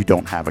VII. You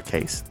don't have a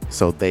case.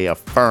 So they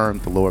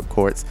affirmed the lower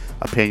court's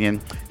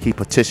opinion. He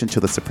petitioned to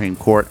the Supreme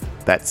Court.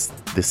 That's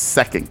the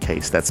second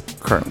case that's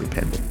currently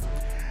pending.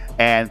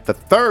 And the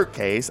third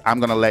case I'm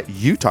going to let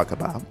you talk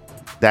about,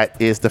 that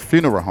is the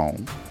funeral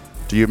home.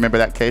 Do you remember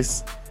that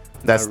case?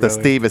 That's the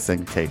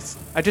Stevenson case.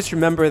 I just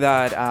remember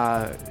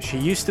that she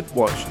used to,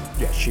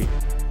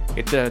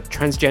 it's a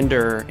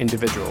transgender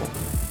individual.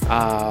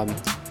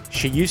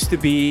 She used to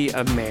be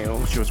a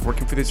male. She was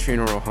working for this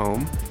funeral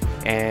home.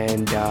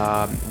 And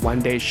one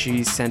day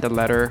she sent a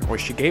letter, or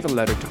she gave a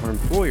letter to her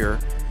employer,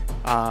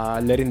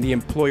 letting the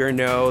employer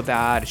know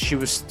that she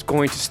was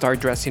going to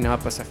start dressing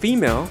up as a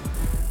female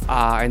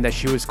and that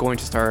she was going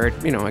to start,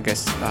 I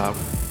guess,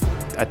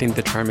 I think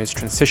the term is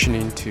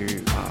transitioning to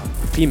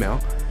female,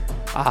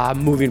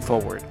 moving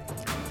forward.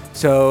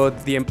 So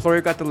the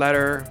employer got the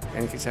letter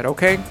and he said,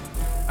 okay.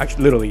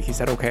 Actually, literally, he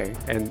said, okay.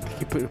 And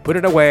he put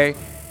it away,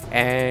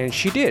 and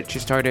she did. She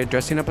started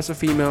dressing up as a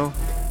female,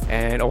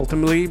 and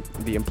ultimately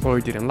the employer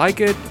didn't like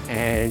it,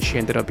 and she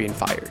ended up being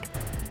fired.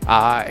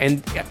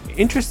 And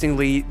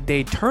interestingly,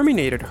 they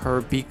terminated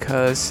her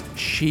because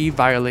she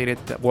violated,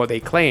 they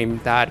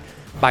claimed that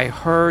by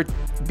her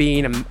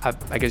being,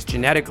 I guess,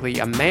 genetically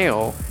a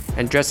male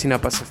and dressing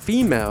up as a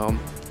female,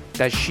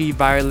 that she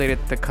violated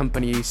the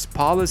company's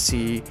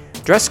policy,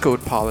 dress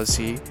code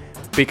policy,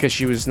 because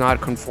she was not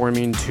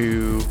conforming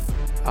to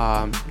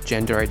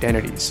gender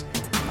identities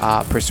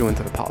pursuant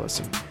to the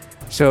policy.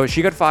 So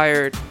she got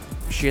fired.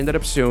 She ended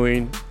up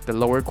suing. The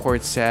lower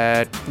court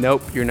said,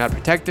 nope, you're not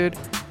protected.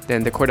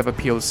 Then the Court of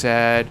Appeals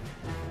said,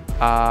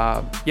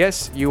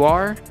 yes, you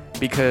are,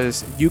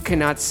 because you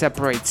cannot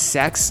separate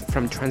sex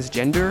from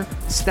transgender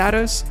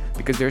status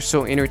because they're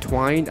so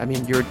intertwined. I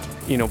mean,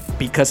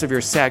 because of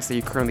your sex that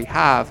you currently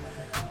have,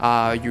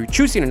 you're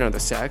choosing another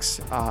sex,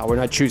 or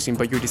not choosing,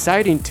 but you're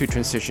deciding to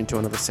transition to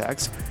another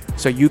sex.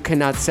 So you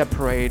cannot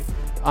separate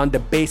on the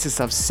basis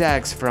of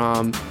sex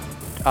from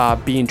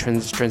being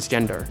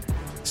transgender.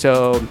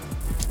 So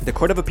the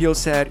Court of Appeals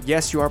said,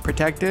 yes, you are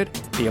protected.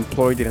 The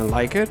employer didn't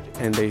like it,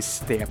 and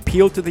they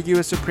appealed to the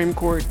U.S. Supreme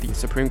Court. The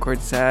Supreme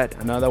Court said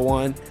another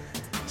one.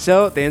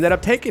 So they ended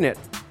up taking it.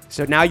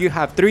 So now you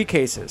have 3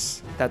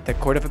 cases that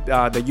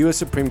the U.S.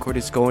 Supreme Court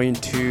is going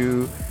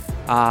to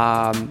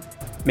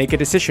make a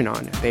decision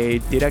on. They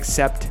did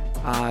accept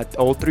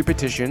all 3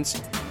 petitions.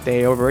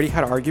 They already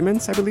had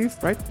arguments, I believe,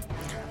 right?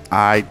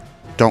 I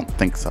don't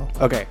think so.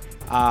 Okay.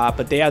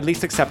 But they at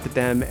least accepted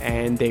them,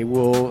 and they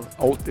will,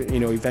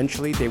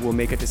 eventually they will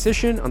make a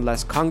decision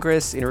unless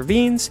Congress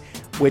intervenes,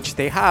 which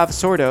they have,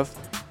 sort of.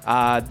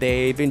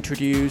 They've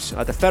introduced,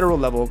 at the federal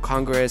level,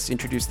 Congress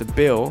introduced the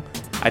bill.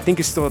 I think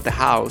it's still at the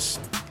House.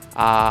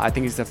 I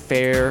think it's the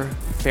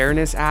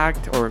Fairness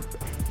Act, or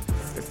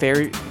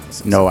Fair...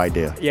 No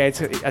idea. Yeah, I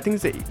think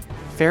it's the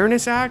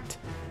Fairness Act,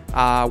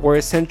 where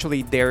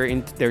essentially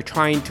they're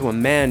trying to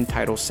amend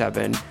Title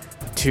VII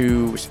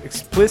to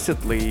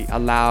explicitly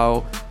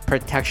allow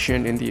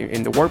protection in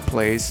the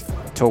workplace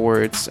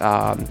towards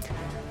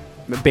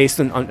based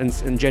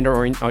on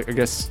gender, I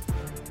guess,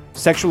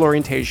 sexual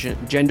orientation,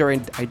 gender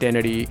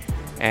identity,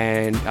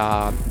 and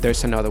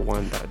there's another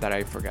one that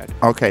I forget.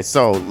 Okay,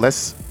 so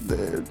let's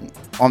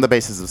on the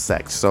basis of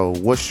sex. So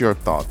what's your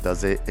thought?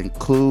 Does it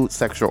include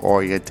sexual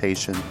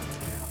orientation?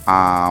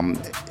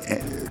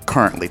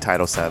 Currently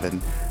Title VII,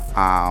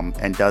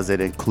 and does it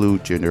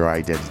include gender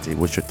identity?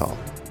 What's your thought?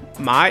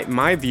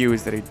 My view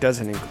is that it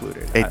doesn't include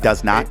it. It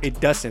does not? It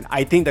doesn't.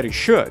 I think that it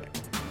should,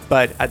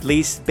 but at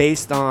least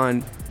based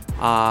on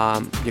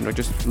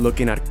just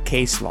looking at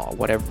case law,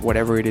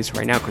 whatever it is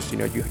right now, because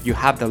you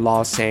have the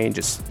law saying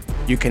just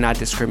you cannot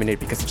discriminate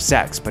because of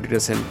sex, but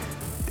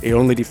it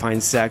only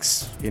defines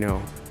sex.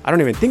 I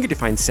don't even think it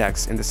defines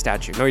sex in the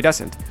statute. No, it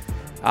doesn't.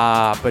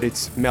 But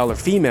it's male or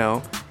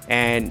female,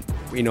 and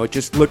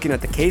just looking at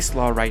the case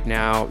law right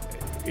now,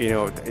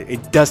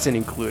 it doesn't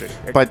include it.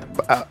 But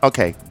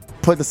okay.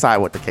 Put aside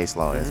what the case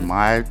law is.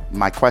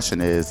 My question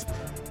is,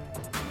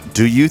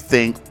 do you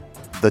think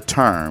the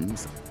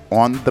terms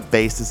on the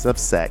basis of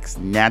sex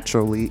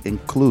naturally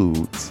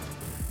includes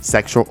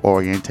sexual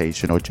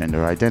orientation or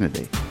gender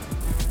identity?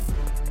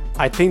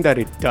 I think that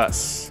it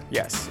does.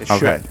 Yes, it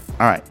should. Okay.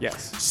 All right.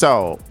 Yes.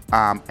 So,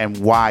 and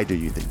why do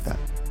you think that?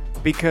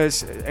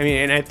 Because,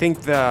 and I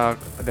think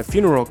the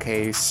funeral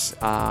case,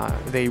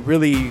 they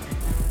really,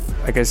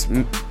 I guess,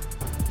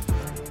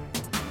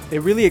 they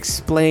really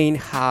explain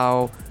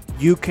how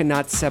you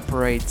cannot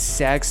separate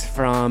sex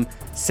from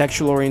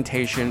sexual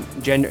orientation,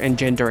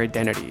 gender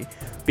identity,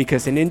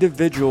 because an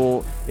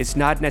individual is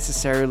not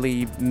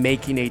necessarily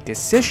making a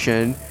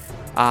decision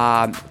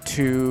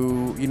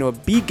to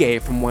be gay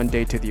from one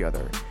day to the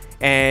other.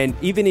 And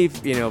even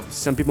if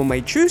some people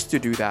might choose to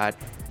do that,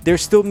 they're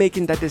still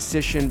making that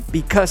decision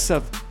because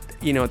of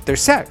their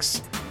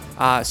sex.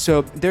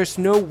 So there's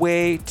no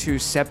way to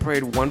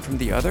separate one from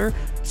the other.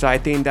 So I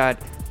think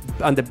that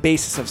on the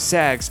basis of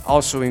sex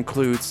also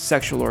includes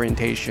sexual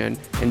orientation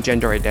and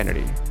gender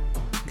identity.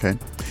 Okay.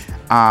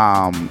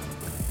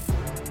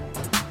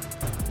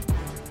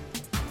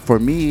 For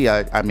me,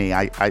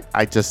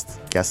 I just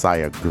guess I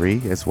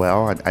agree as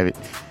well.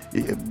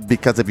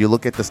 Because if you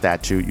look at the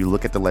statute, you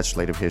look at the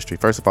legislative history.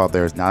 First of all,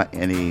 there's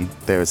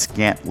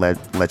scant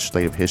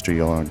legislative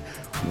history on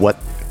what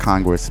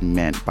Congress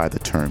meant by the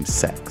term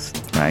sex,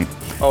 right?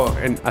 Oh,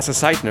 and as a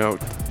side note,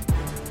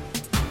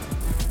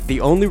 the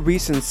only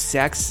reason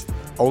sex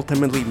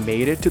ultimately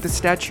made it to the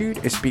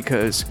statute is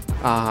because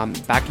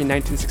back in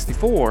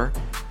 1964,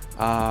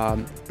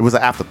 it was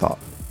an afterthought.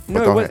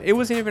 No, it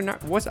wasn't even.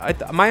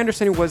 My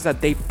understanding was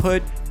that they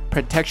put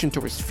protection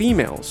towards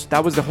females.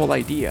 That was the whole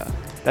idea,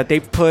 that they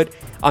put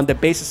on the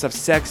basis of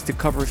sex to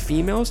cover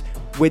females,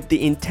 with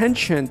the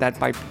intention that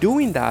by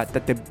doing that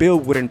the bill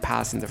wouldn't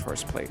pass in the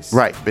first place.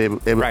 Right.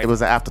 It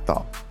was an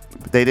afterthought.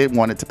 They didn't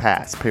want it to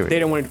pass, period. They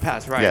didn't want it to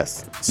pass, right?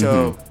 Yes.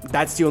 So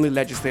that's the only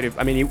legislative.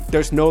 I mean,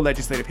 there's no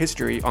legislative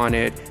history on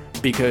it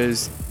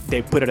because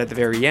they put it at the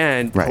very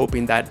end, Right.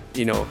 hoping that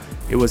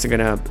it was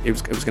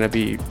gonna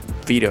be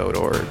vetoed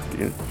or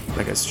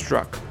I guess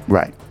struck.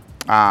 Right.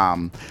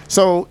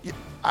 So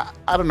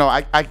I don't know.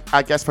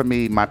 I guess for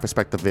me, my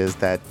perspective is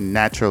that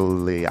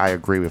naturally, I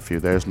agree with you.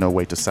 There's no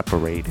way to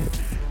separate it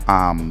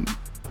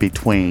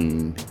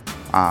between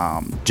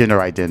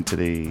gender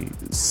identity,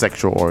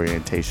 sexual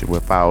orientation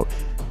without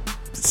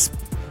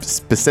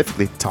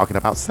specifically talking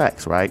about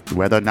sex, right?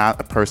 Whether or not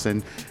a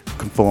person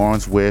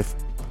conforms with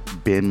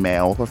being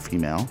male or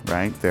female,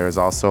 right? There's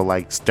also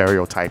like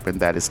stereotyping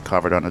that is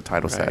covered under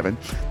Title VII.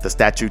 The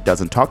statute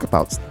doesn't talk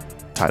about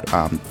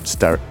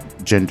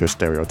gender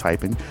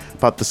stereotyping,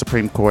 but the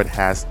Supreme Court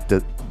has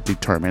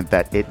determined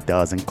that it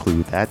does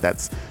include that.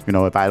 That's,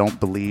 if I don't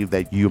believe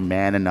that you're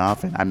man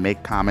enough and I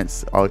make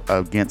comments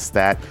against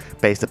that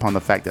based upon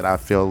the fact that I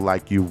feel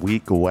like you're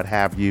weak or what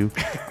have you,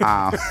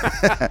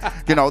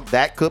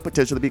 that could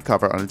potentially be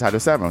covered under Title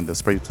VII. The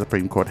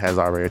Supreme Court has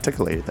already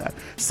articulated that.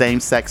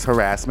 Same-sex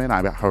harassment,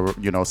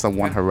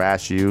 someone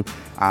harass you,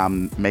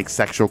 makes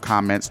sexual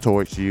comments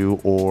towards you,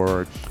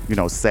 or,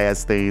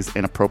 says things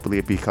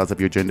inappropriately because of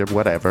your gender,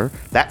 whatever,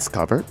 that's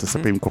covered. The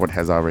Supreme Court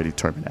has already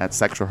determined that.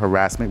 Sexual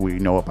harassment, we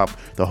know about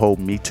the whole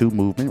Me Too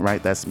movement,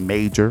 right? That's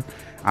major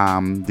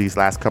these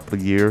last couple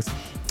of years.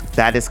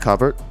 That is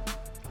covered.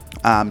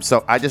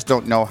 So I just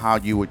don't know how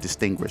you would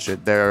distinguish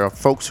it. There are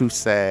folks who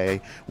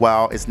say,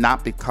 well, it's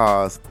not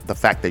because the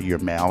fact that you're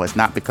male, it's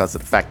not because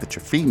of the fact that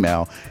you're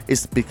female,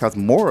 it's because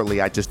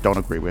morally I just don't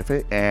agree with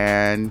it.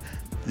 And,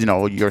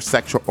 your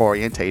sexual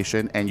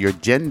orientation and your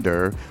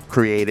gender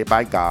created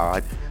by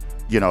God,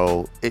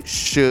 it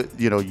should,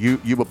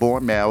 you were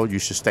born male, you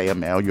should stay a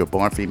male. You were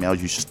born female,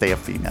 you should stay a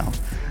female.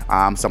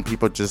 Some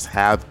people just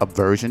have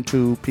aversion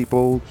to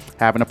people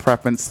having a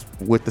preference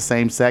with the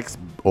same sex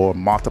or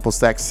multiple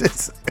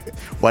sexes,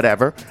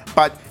 whatever.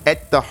 But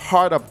at the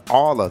heart of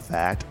all of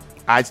that,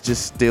 I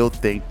just still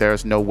think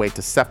there's no way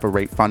to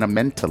separate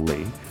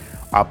fundamentally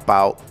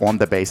on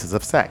the basis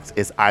of sex.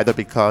 It's either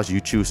because you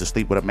choose to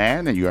sleep with a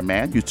man and you're a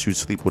man, you choose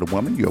to sleep with a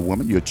woman, you're a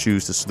woman, you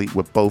choose to sleep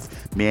with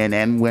both men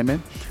and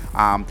women.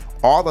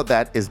 All of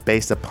that is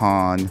based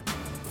upon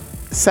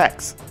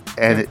sex,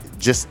 and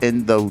just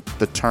in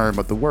the term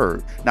of the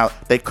word. Now,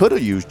 they could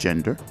have used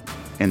gender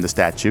in the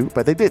statute,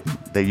 but they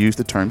didn't. They used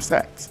the term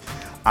sex.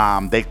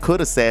 They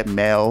could have said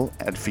male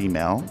and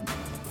female.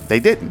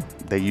 They didn't.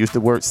 They used the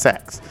word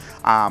sex.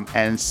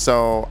 And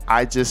so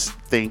I just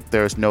think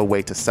there's no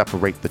way to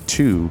separate the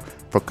two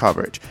for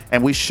coverage.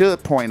 And we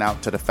should point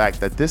out to the fact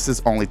that this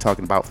is only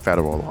talking about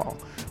federal law.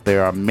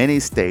 There are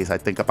many states, I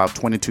think about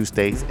 22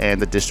 states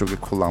and the District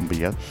of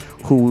Columbia,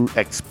 who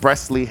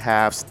expressly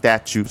have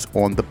statutes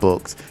on the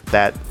books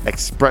that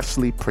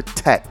expressly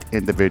protect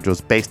individuals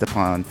based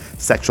upon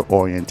sexual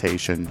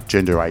orientation,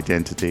 gender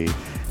identity,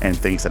 and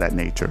things of that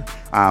nature.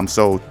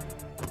 So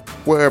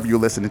wherever you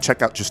listen, and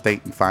check out your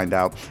state and find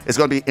out. It's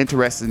going to be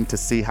interesting to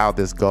see how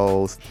this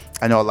goes.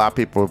 I know a lot of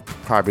people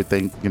probably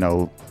think,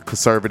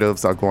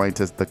 conservatives are going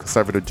to, the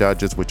conservative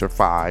judges, which are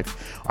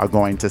 5, are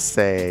going to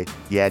say,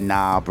 yeah,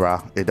 nah,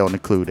 bruh, it don't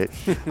include it.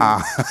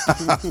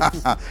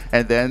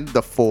 And then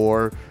the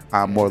 4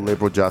 more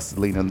liberal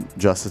leaning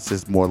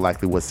justices more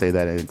likely would say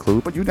that it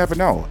include, but you never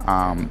know.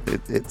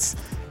 It's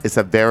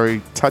a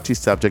very touchy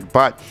subject,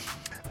 but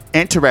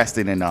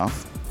interesting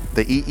enough,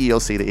 the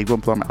EEOC, the Equal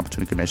Employment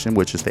Opportunity Commission,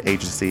 which is the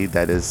agency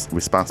that is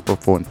responsible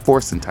for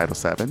enforcing Title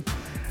VII,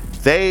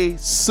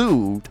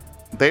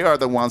 they are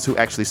the ones who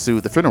actually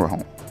sued the funeral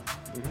home,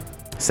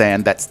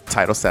 saying that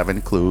Title VII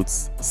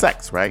includes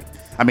sex, right?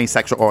 I mean,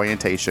 sexual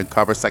orientation,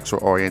 covers sexual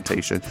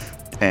orientation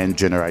and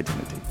gender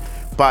identity.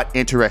 But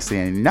interesting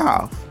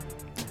enough,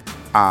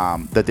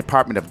 the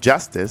Department of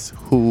Justice,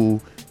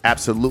 who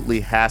absolutely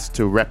has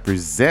to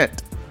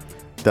represent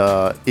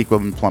the Equal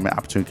Employment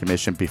Opportunity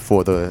Commission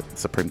before the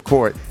Supreme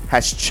Court,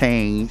 has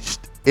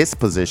changed its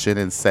position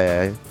and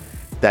said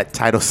that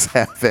Title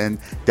VII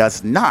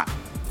does not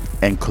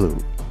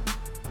include.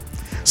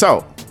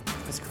 So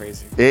that's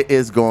crazy. It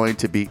is going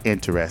to be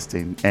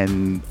interesting,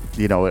 and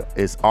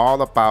it's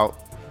all about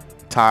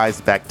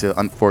ties back to,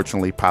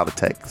 unfortunately,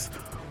 politics.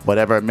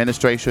 Whatever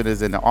administration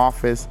is in the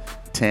office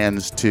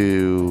tends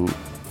to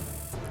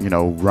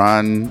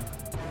run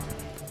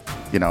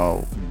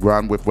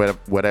with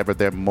whatever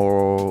their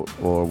moral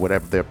or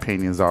whatever their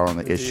opinions are on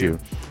the issue.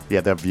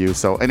 Yeah, their view.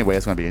 So anyway,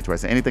 it's going to be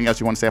interesting. Anything else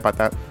you want to say about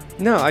that?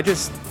 No, I'm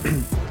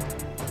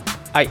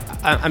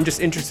just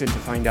interested to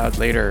find out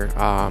later,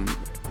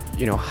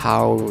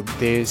 how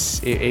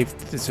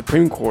if the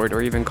Supreme Court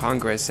or even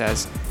Congress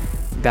says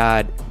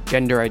that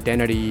gender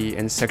identity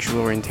and sexual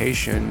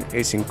orientation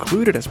is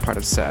included as part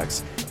of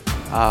sex.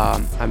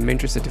 I'm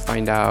interested to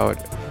find out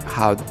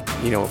how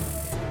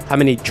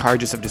many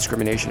charges of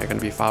discrimination are going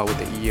to be filed with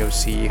the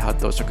EEOC, how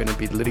those are going to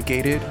be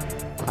litigated.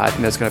 I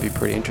think that's going to be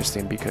pretty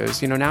interesting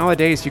because,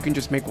 nowadays you can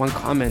just make one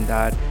comment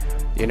that,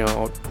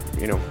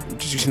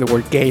 just using the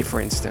word gay,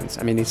 for instance.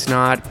 I mean, it's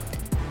not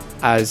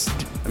as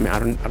I mean, I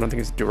don't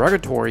think it's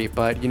derogatory,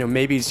 but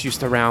maybe it's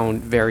used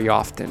around very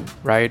often,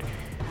 right?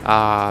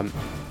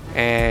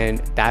 And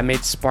that may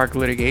spark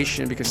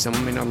litigation because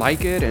someone may not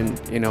like it, and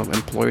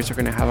employers are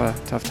going to have a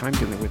tough time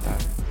dealing with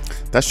that.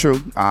 That's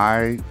true.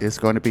 It's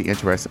going to be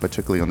interesting,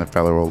 particularly on the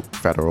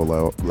federal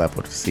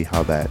level, to see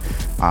how that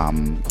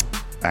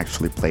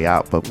actually play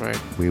out. But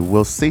we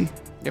will see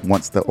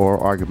once the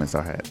oral arguments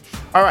are had.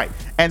 All right,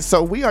 and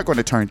so we are going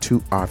to turn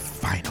to our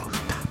final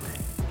topic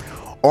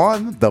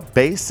on the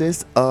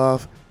basis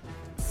of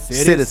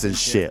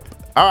citizenship.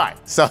 All right,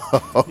 so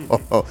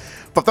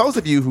for those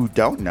of you who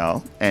don't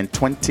know, in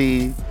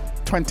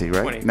 2020,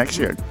 right, next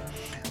year,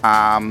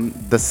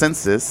 the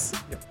census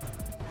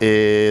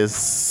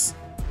is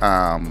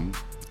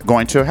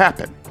going to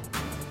happen,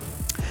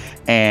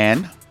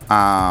 and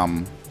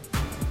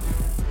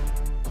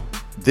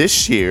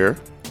this year,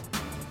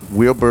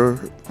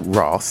 Wilbur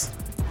Ross,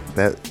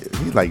 that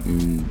he's like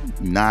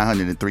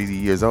 903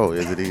 years old,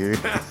 isn't he?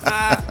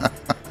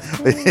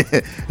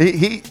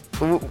 he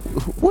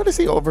what is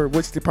he over?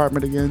 Which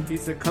department again?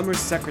 He's the Commerce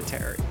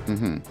Secretary.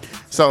 Mm-hmm.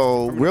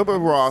 So Wilbur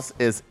Ross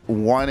is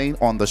wanting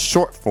on the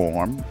short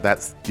form.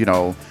 That's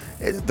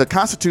the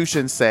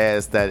Constitution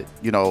says that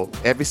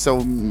every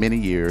so many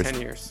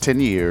years, 10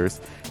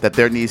 years, that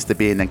there needs to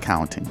be an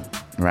accounting,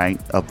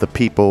 right, of the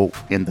people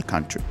in the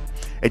country.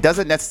 It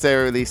doesn't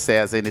necessarily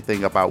says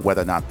anything about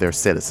whether or not they're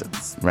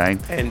citizens, right?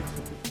 And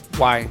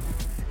why?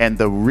 And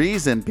the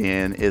reason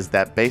being is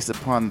that based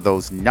upon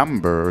those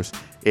numbers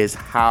is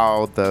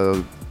how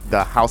the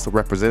House of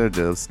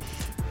Representatives,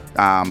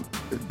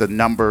 the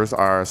numbers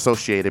are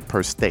associated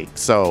per state.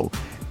 So,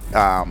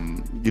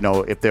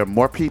 if there are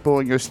more people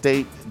in your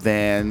state,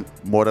 then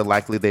more than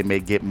likely they may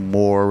get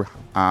more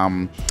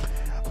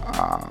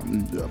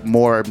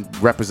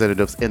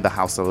representatives in the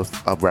House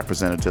of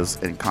Representatives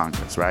in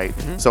Congress, right?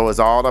 Mm-hmm. So it's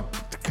all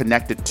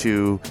connected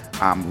to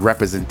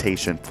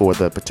representation for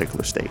the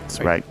particular states,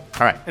 right?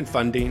 All right. And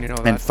funding and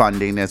all that. And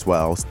funding as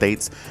well.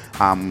 States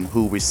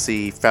who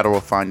receive federal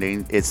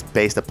funding, it's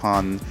based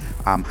upon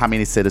how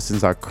many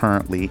citizens are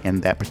currently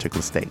in that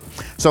particular state.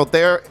 So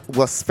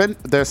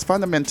there's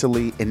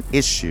fundamentally an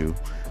issue.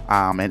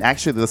 And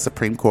actually, the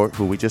Supreme Court,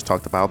 who we just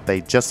talked about,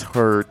 they just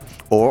heard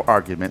oral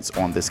arguments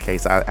on this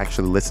case. I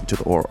actually listened to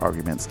the oral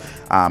arguments.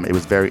 It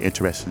was very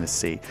interesting to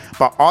see.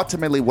 But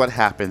ultimately, what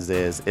happens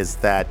is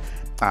that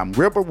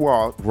Wilbur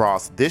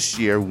Ross this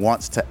year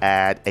wants to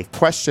add a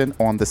question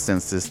on the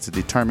census to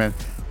determine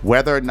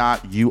whether or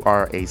not you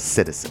are a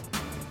citizen.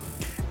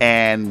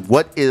 And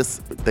what is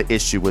the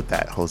issue with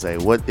that, Jose?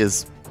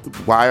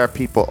 Why are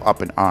people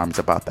up in arms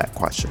about that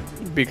question?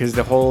 Because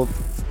the whole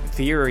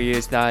theory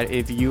is that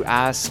if you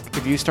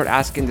start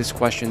asking this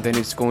question, then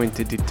it's going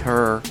to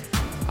deter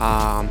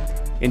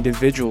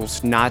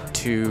individuals not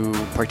to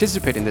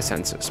participate in the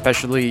census,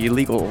 especially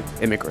illegal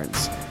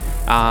immigrants.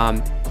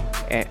 And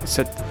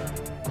so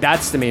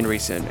that's the main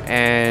reason.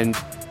 And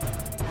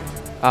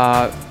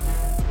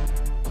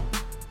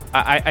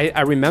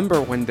I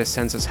remember when the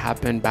census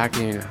happened back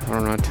in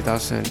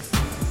 2000. I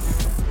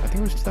think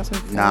it was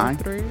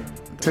 2009.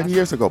 10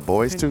 years ago,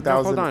 boys. 2000.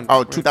 No, hold on.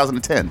 Oh,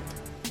 2010.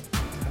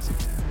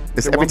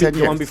 It's every 10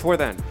 years. The one before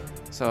then.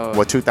 So.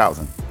 What,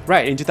 2000?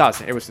 Right, in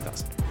 2000. It was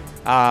 2000.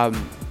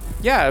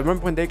 Yeah, I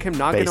remember when they came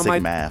knocking on my...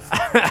 Basic math.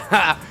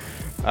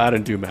 I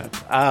don't do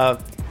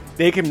math.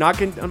 They came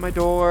knocking on my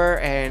door,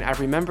 and I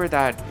remember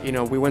that,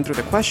 we went through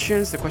the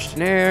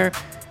questionnaire.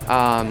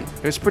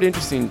 It was pretty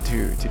interesting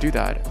to do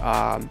that.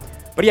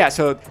 But yeah,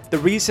 so the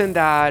reason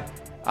that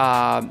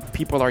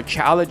people are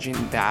challenging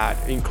that,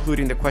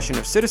 including the question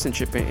of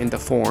citizenship in the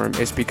form,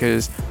 is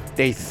because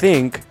they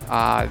think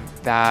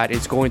that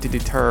it's going to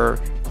deter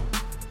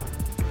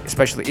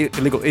especially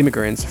illegal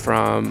immigrants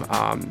from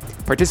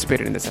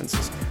participating in the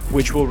census,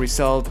 which will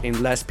result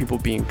in less people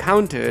being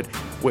counted,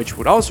 which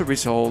would also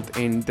result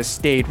in the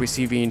state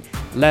receiving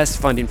less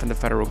funding from the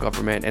federal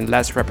government and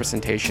less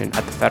representation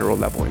at the federal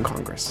level in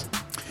Congress.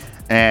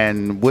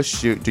 And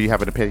do you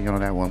have an opinion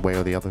on that one way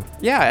or the other?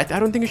 Yeah, I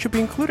don't think it should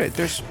be included.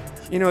 There's,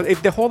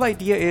 if the whole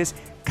idea is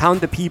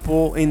count the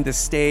people in the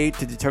state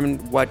to determine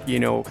what,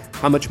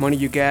 how much money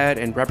you get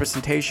and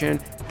representation,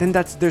 then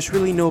there's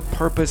really no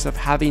purpose of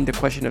having the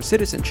question of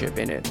citizenship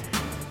in it.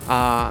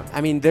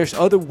 There's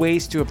other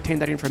ways to obtain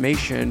that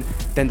information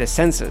than the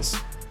census.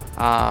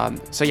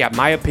 So yeah,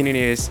 my opinion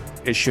is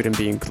it shouldn't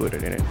be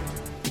included in it.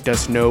 It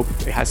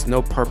has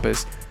no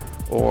purpose,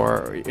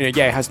 or it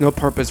has no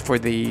purpose for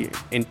the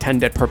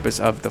intended purpose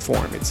of the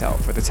form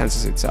itself, or the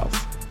census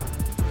itself.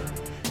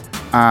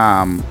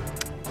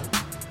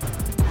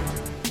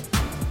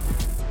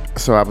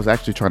 So I was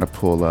actually trying to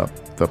pull up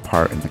the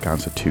part in the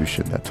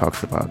Constitution that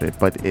talks about it,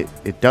 but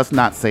it does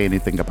not say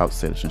anything about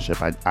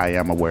citizenship. I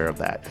am aware of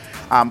that.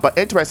 But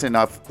interesting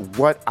enough,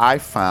 what I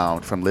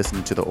found from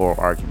listening to the oral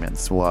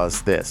arguments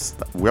was this.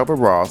 Wilbur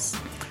Ross,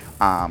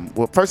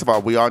 well, first of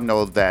all, we all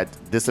know that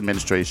this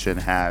administration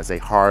has a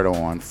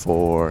hard-on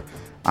for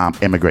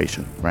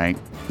immigration, right?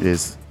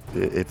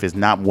 If it's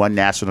not one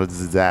national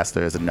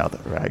disaster, it's another,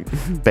 right?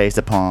 Based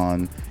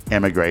upon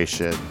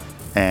immigration,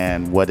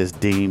 and what is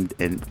deemed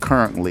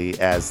currently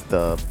as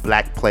the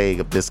black plague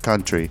of this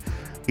country,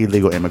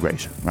 illegal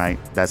immigration, right?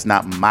 That's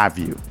not my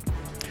view.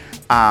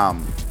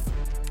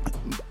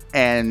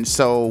 And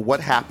so what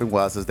happened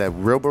is that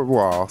Wilbur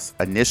Ross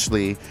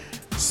initially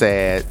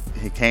said,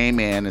 he came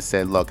in and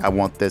said, look, I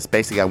want this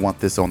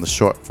on the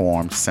short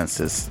form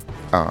census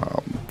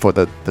for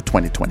the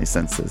 2020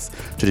 census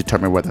to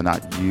determine whether or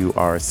not you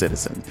are a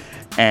citizen.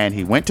 And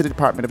he went to the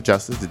Department of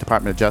Justice. The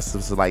Department of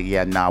Justice was like,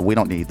 yeah, nah, we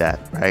don't need that,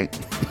 right?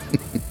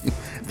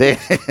 Then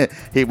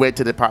he went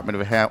to the Department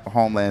of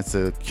Homeland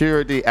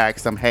Security,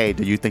 asked them, hey,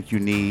 do you think you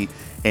need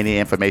any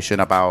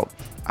information about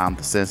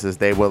the census?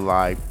 They were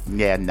like,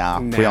 yeah, nah,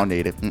 we don't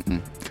need it.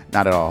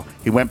 Not at all.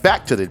 He went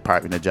back to the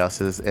Department of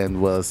Justice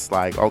and was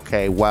like,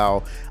 okay,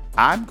 well,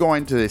 I'm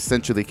going to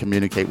essentially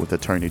communicate with the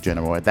Attorney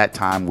General. At that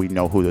time, we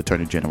know who the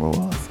Attorney General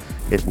was.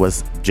 It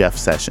was Jeff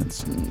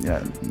Sessions.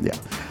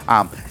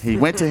 He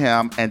went to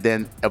him, and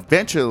then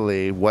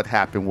eventually what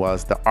happened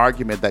was the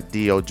argument that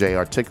DOJ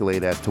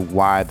articulated as to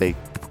why they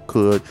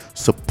could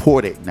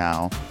support it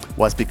now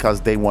was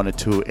because they wanted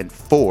to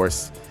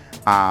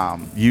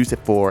use it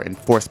for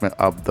enforcement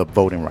of the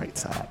Voting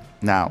Rights Act.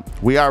 Now,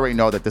 we already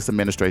know that this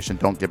administration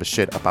don't give a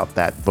shit about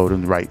that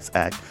Voting Rights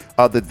Act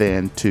other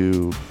than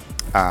to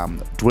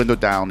dwindle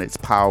down its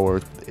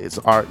power.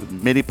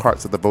 Many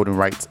parts of the Voting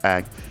Rights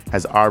Act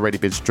has already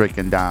been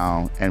stricken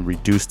down and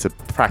reduced to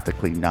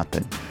practically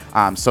nothing.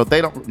 So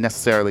they don't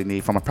necessarily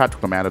need, from a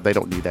practical matter, they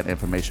don't need that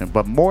information.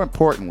 But more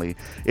importantly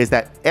is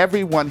that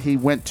everyone he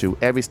went to,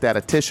 every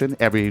statistician,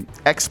 every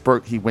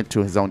expert he went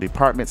to his own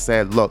department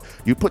said, look,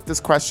 you put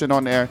this question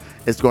on there,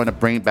 it's going to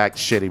bring back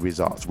shitty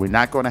results. We're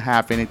not going to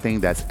have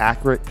anything that's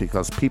accurate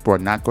because people are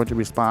not going to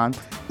respond,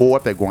 or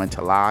they're going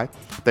to lie.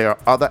 There are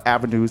other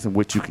avenues in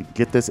which you can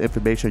get this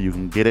information. You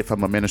can get it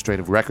from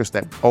administrative records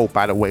that, oh,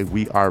 by the way,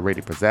 we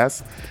already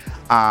possess.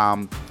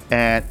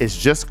 And it's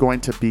just going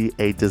to be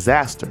a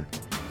disaster.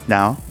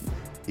 Now,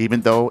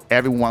 even though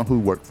everyone who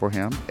worked for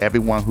him,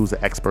 everyone who's an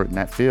expert in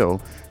that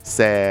field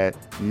said,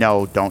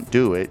 no, don't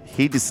do it,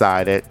 he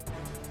decided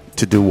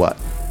to do what?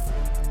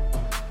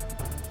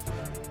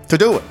 To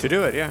do it. To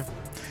do it, yeah.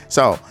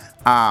 So,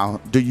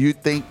 do you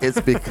think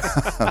it's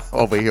because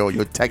over here on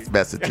your text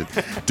messages?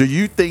 Do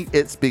you think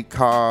it's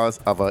because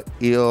of an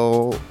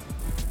ill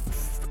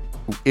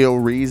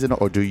reason,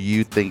 or do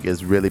you think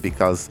it's really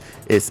because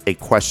it's a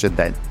question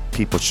that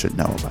people should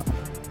know about?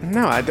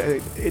 No,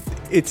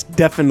 it's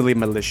definitely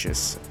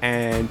malicious,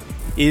 and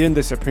even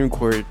the Supreme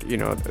Court,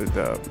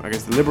 I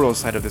guess the liberal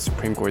side of the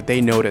Supreme Court, they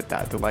noted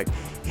that. They're like,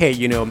 hey,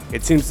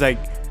 it seems like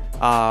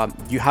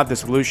you have the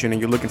solution and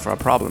you're looking for a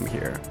problem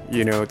here.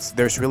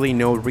 There's really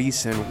no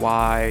reason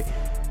why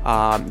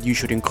you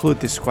should include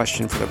this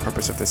question for the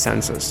purpose of the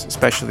census,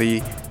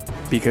 especially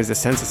because the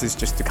census is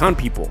just to count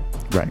people.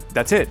 Right.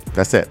 That's it.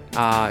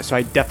 So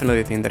I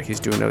definitely think that he's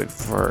doing it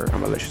for a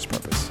malicious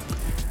purpose.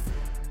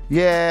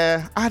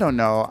 Yeah, I don't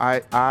know.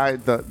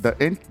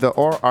 The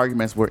oral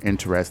arguments were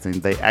interesting.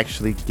 They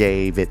actually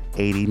gave it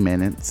 80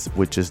 minutes,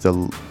 which is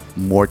the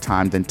more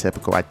time than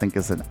typical. I think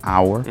it's an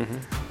hour.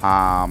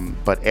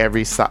 But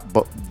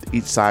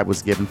each side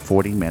was given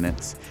 40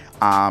 minutes.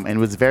 And it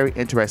was very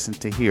interesting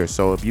to hear.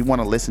 So if you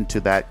want to listen to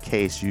that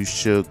case, you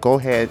should go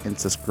ahead and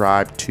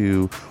subscribe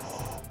to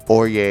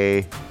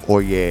Oryeh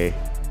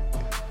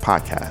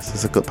podcast.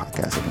 It's a good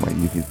podcast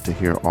anyway. You get to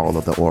hear all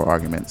of the oral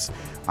arguments.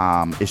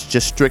 It's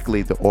just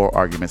strictly the oral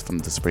arguments from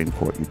the Supreme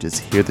Court. You just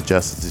hear the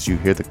justices, you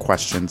hear the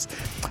questions,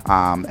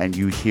 and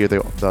you hear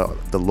the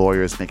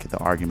lawyers making the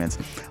arguments.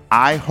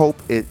 I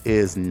hope it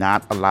is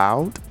not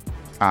allowed,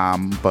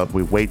 but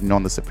we're waiting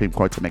on the Supreme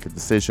Court to make a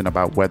decision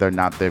about whether or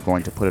not they're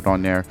going to put it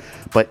on there.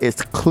 But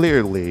it's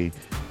clearly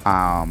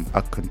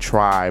a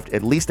contrived,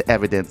 at least the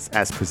evidence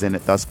as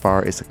presented thus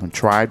far, is a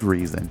contrived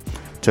reason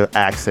to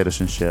ask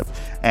citizenship.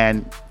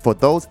 And for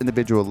those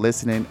individuals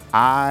listening,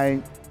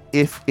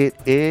 if it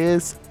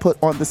is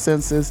put on the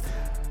census,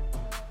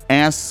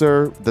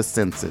 answer the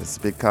census,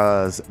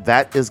 because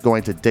that is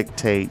going to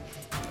dictate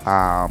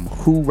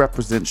who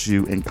represents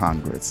you in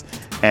Congress.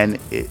 And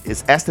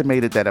it's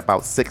estimated that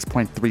about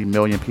 6.3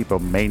 million people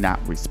may not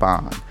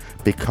respond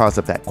because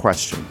of that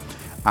question.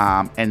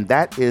 And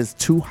that is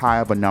too high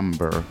of a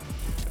number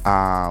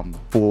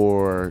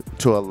to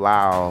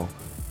allow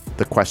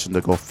the question to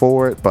go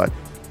forward. But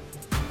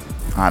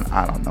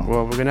I don't know.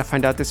 Well, we're going to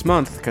find out this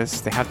month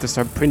because they have to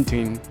start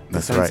printing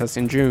the census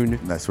in June.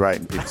 That's right.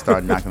 And people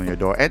start knocking on your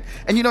door. And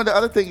the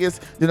other thing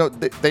is,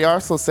 they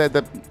also said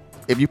that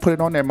if you put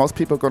it on there, most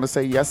people are going to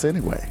say yes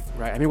anyway.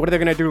 Right. I mean, what are they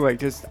going to do?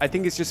 I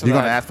think it's just you're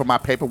going to ask for my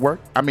paperwork?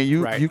 I mean,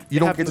 you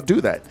don't get to do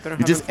that.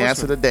 You just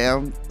answer the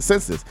damn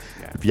census.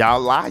 Yeah. If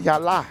y'all lie,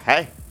 y'all lie.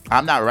 Hey,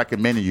 I'm not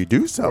recommending you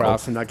do so. Or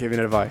else I'm not giving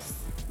advice.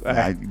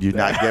 You're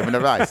not giving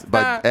advice.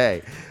 But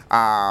hey.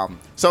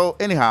 So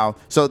anyhow,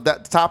 the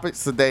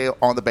topics today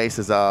on the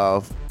basis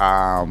of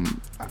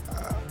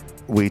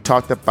we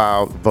talked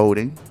about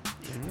voting.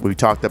 We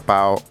talked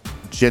about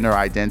gender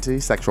identity,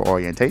 sexual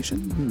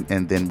orientation,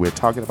 and then we're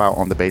talking about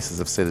on the basis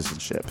of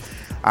citizenship.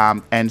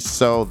 And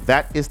so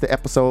that is the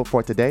episode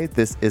for today.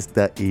 This is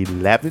the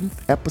 11th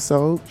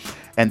episode,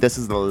 and this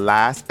is the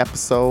last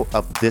episode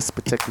of this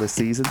particular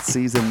season.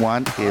 Season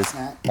 1 is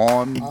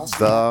on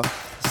the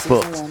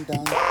books.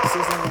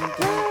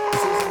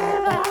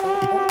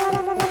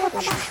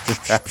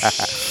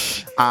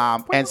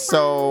 And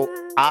so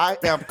I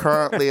am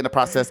currently in the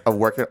process of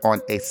working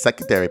on a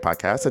secondary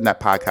podcast, and that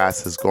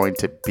podcast is going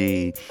to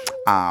be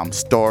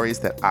stories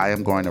that I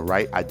am going to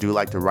write. I do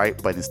like to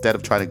write, but instead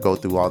of trying to go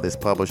through all this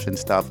publishing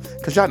stuff,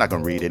 because y'all not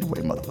going to read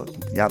anyway,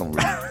 motherfucker. Y'all don't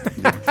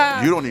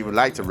read. You don't even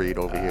like to read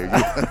over here.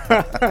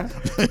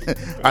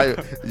 I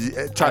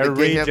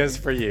read just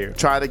for you.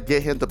 Try to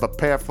get him to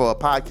prepare for a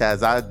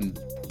podcast. I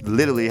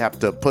literally have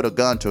to put a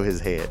gun to his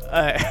head.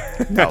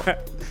 No.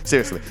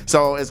 Seriously.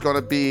 So it's going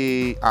to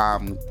be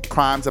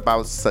crimes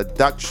about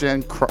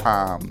seduction,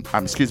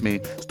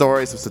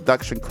 stories of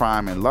seduction,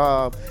 crime, and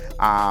love.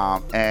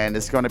 And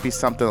it's going to be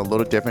something a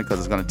little different because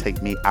it's going to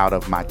take me out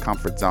of my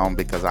comfort zone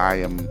because I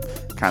am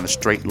kind of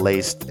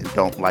straight-laced and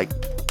don't like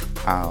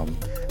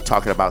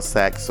talking about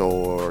sex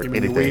or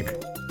anything.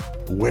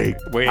 Weak.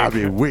 I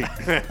mean weak.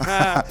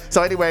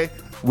 So anyway,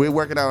 we're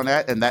working on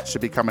that, and that should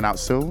be coming out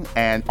soon.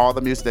 And all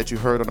the music that you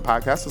heard on the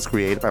podcast was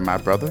created by my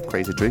brother,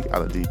 Crazy Drake,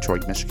 out of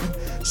Detroit, Michigan.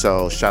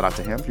 So shout out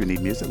to him. If you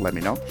need music, let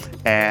me know.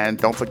 And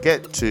don't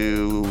forget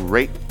to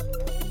rate,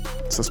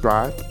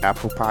 subscribe,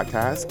 Apple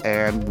Podcasts,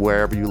 and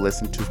wherever you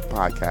listen to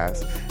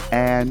podcasts.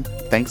 And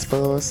thanks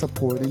for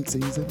supporting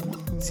season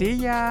 1. See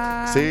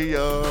ya. See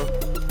ya.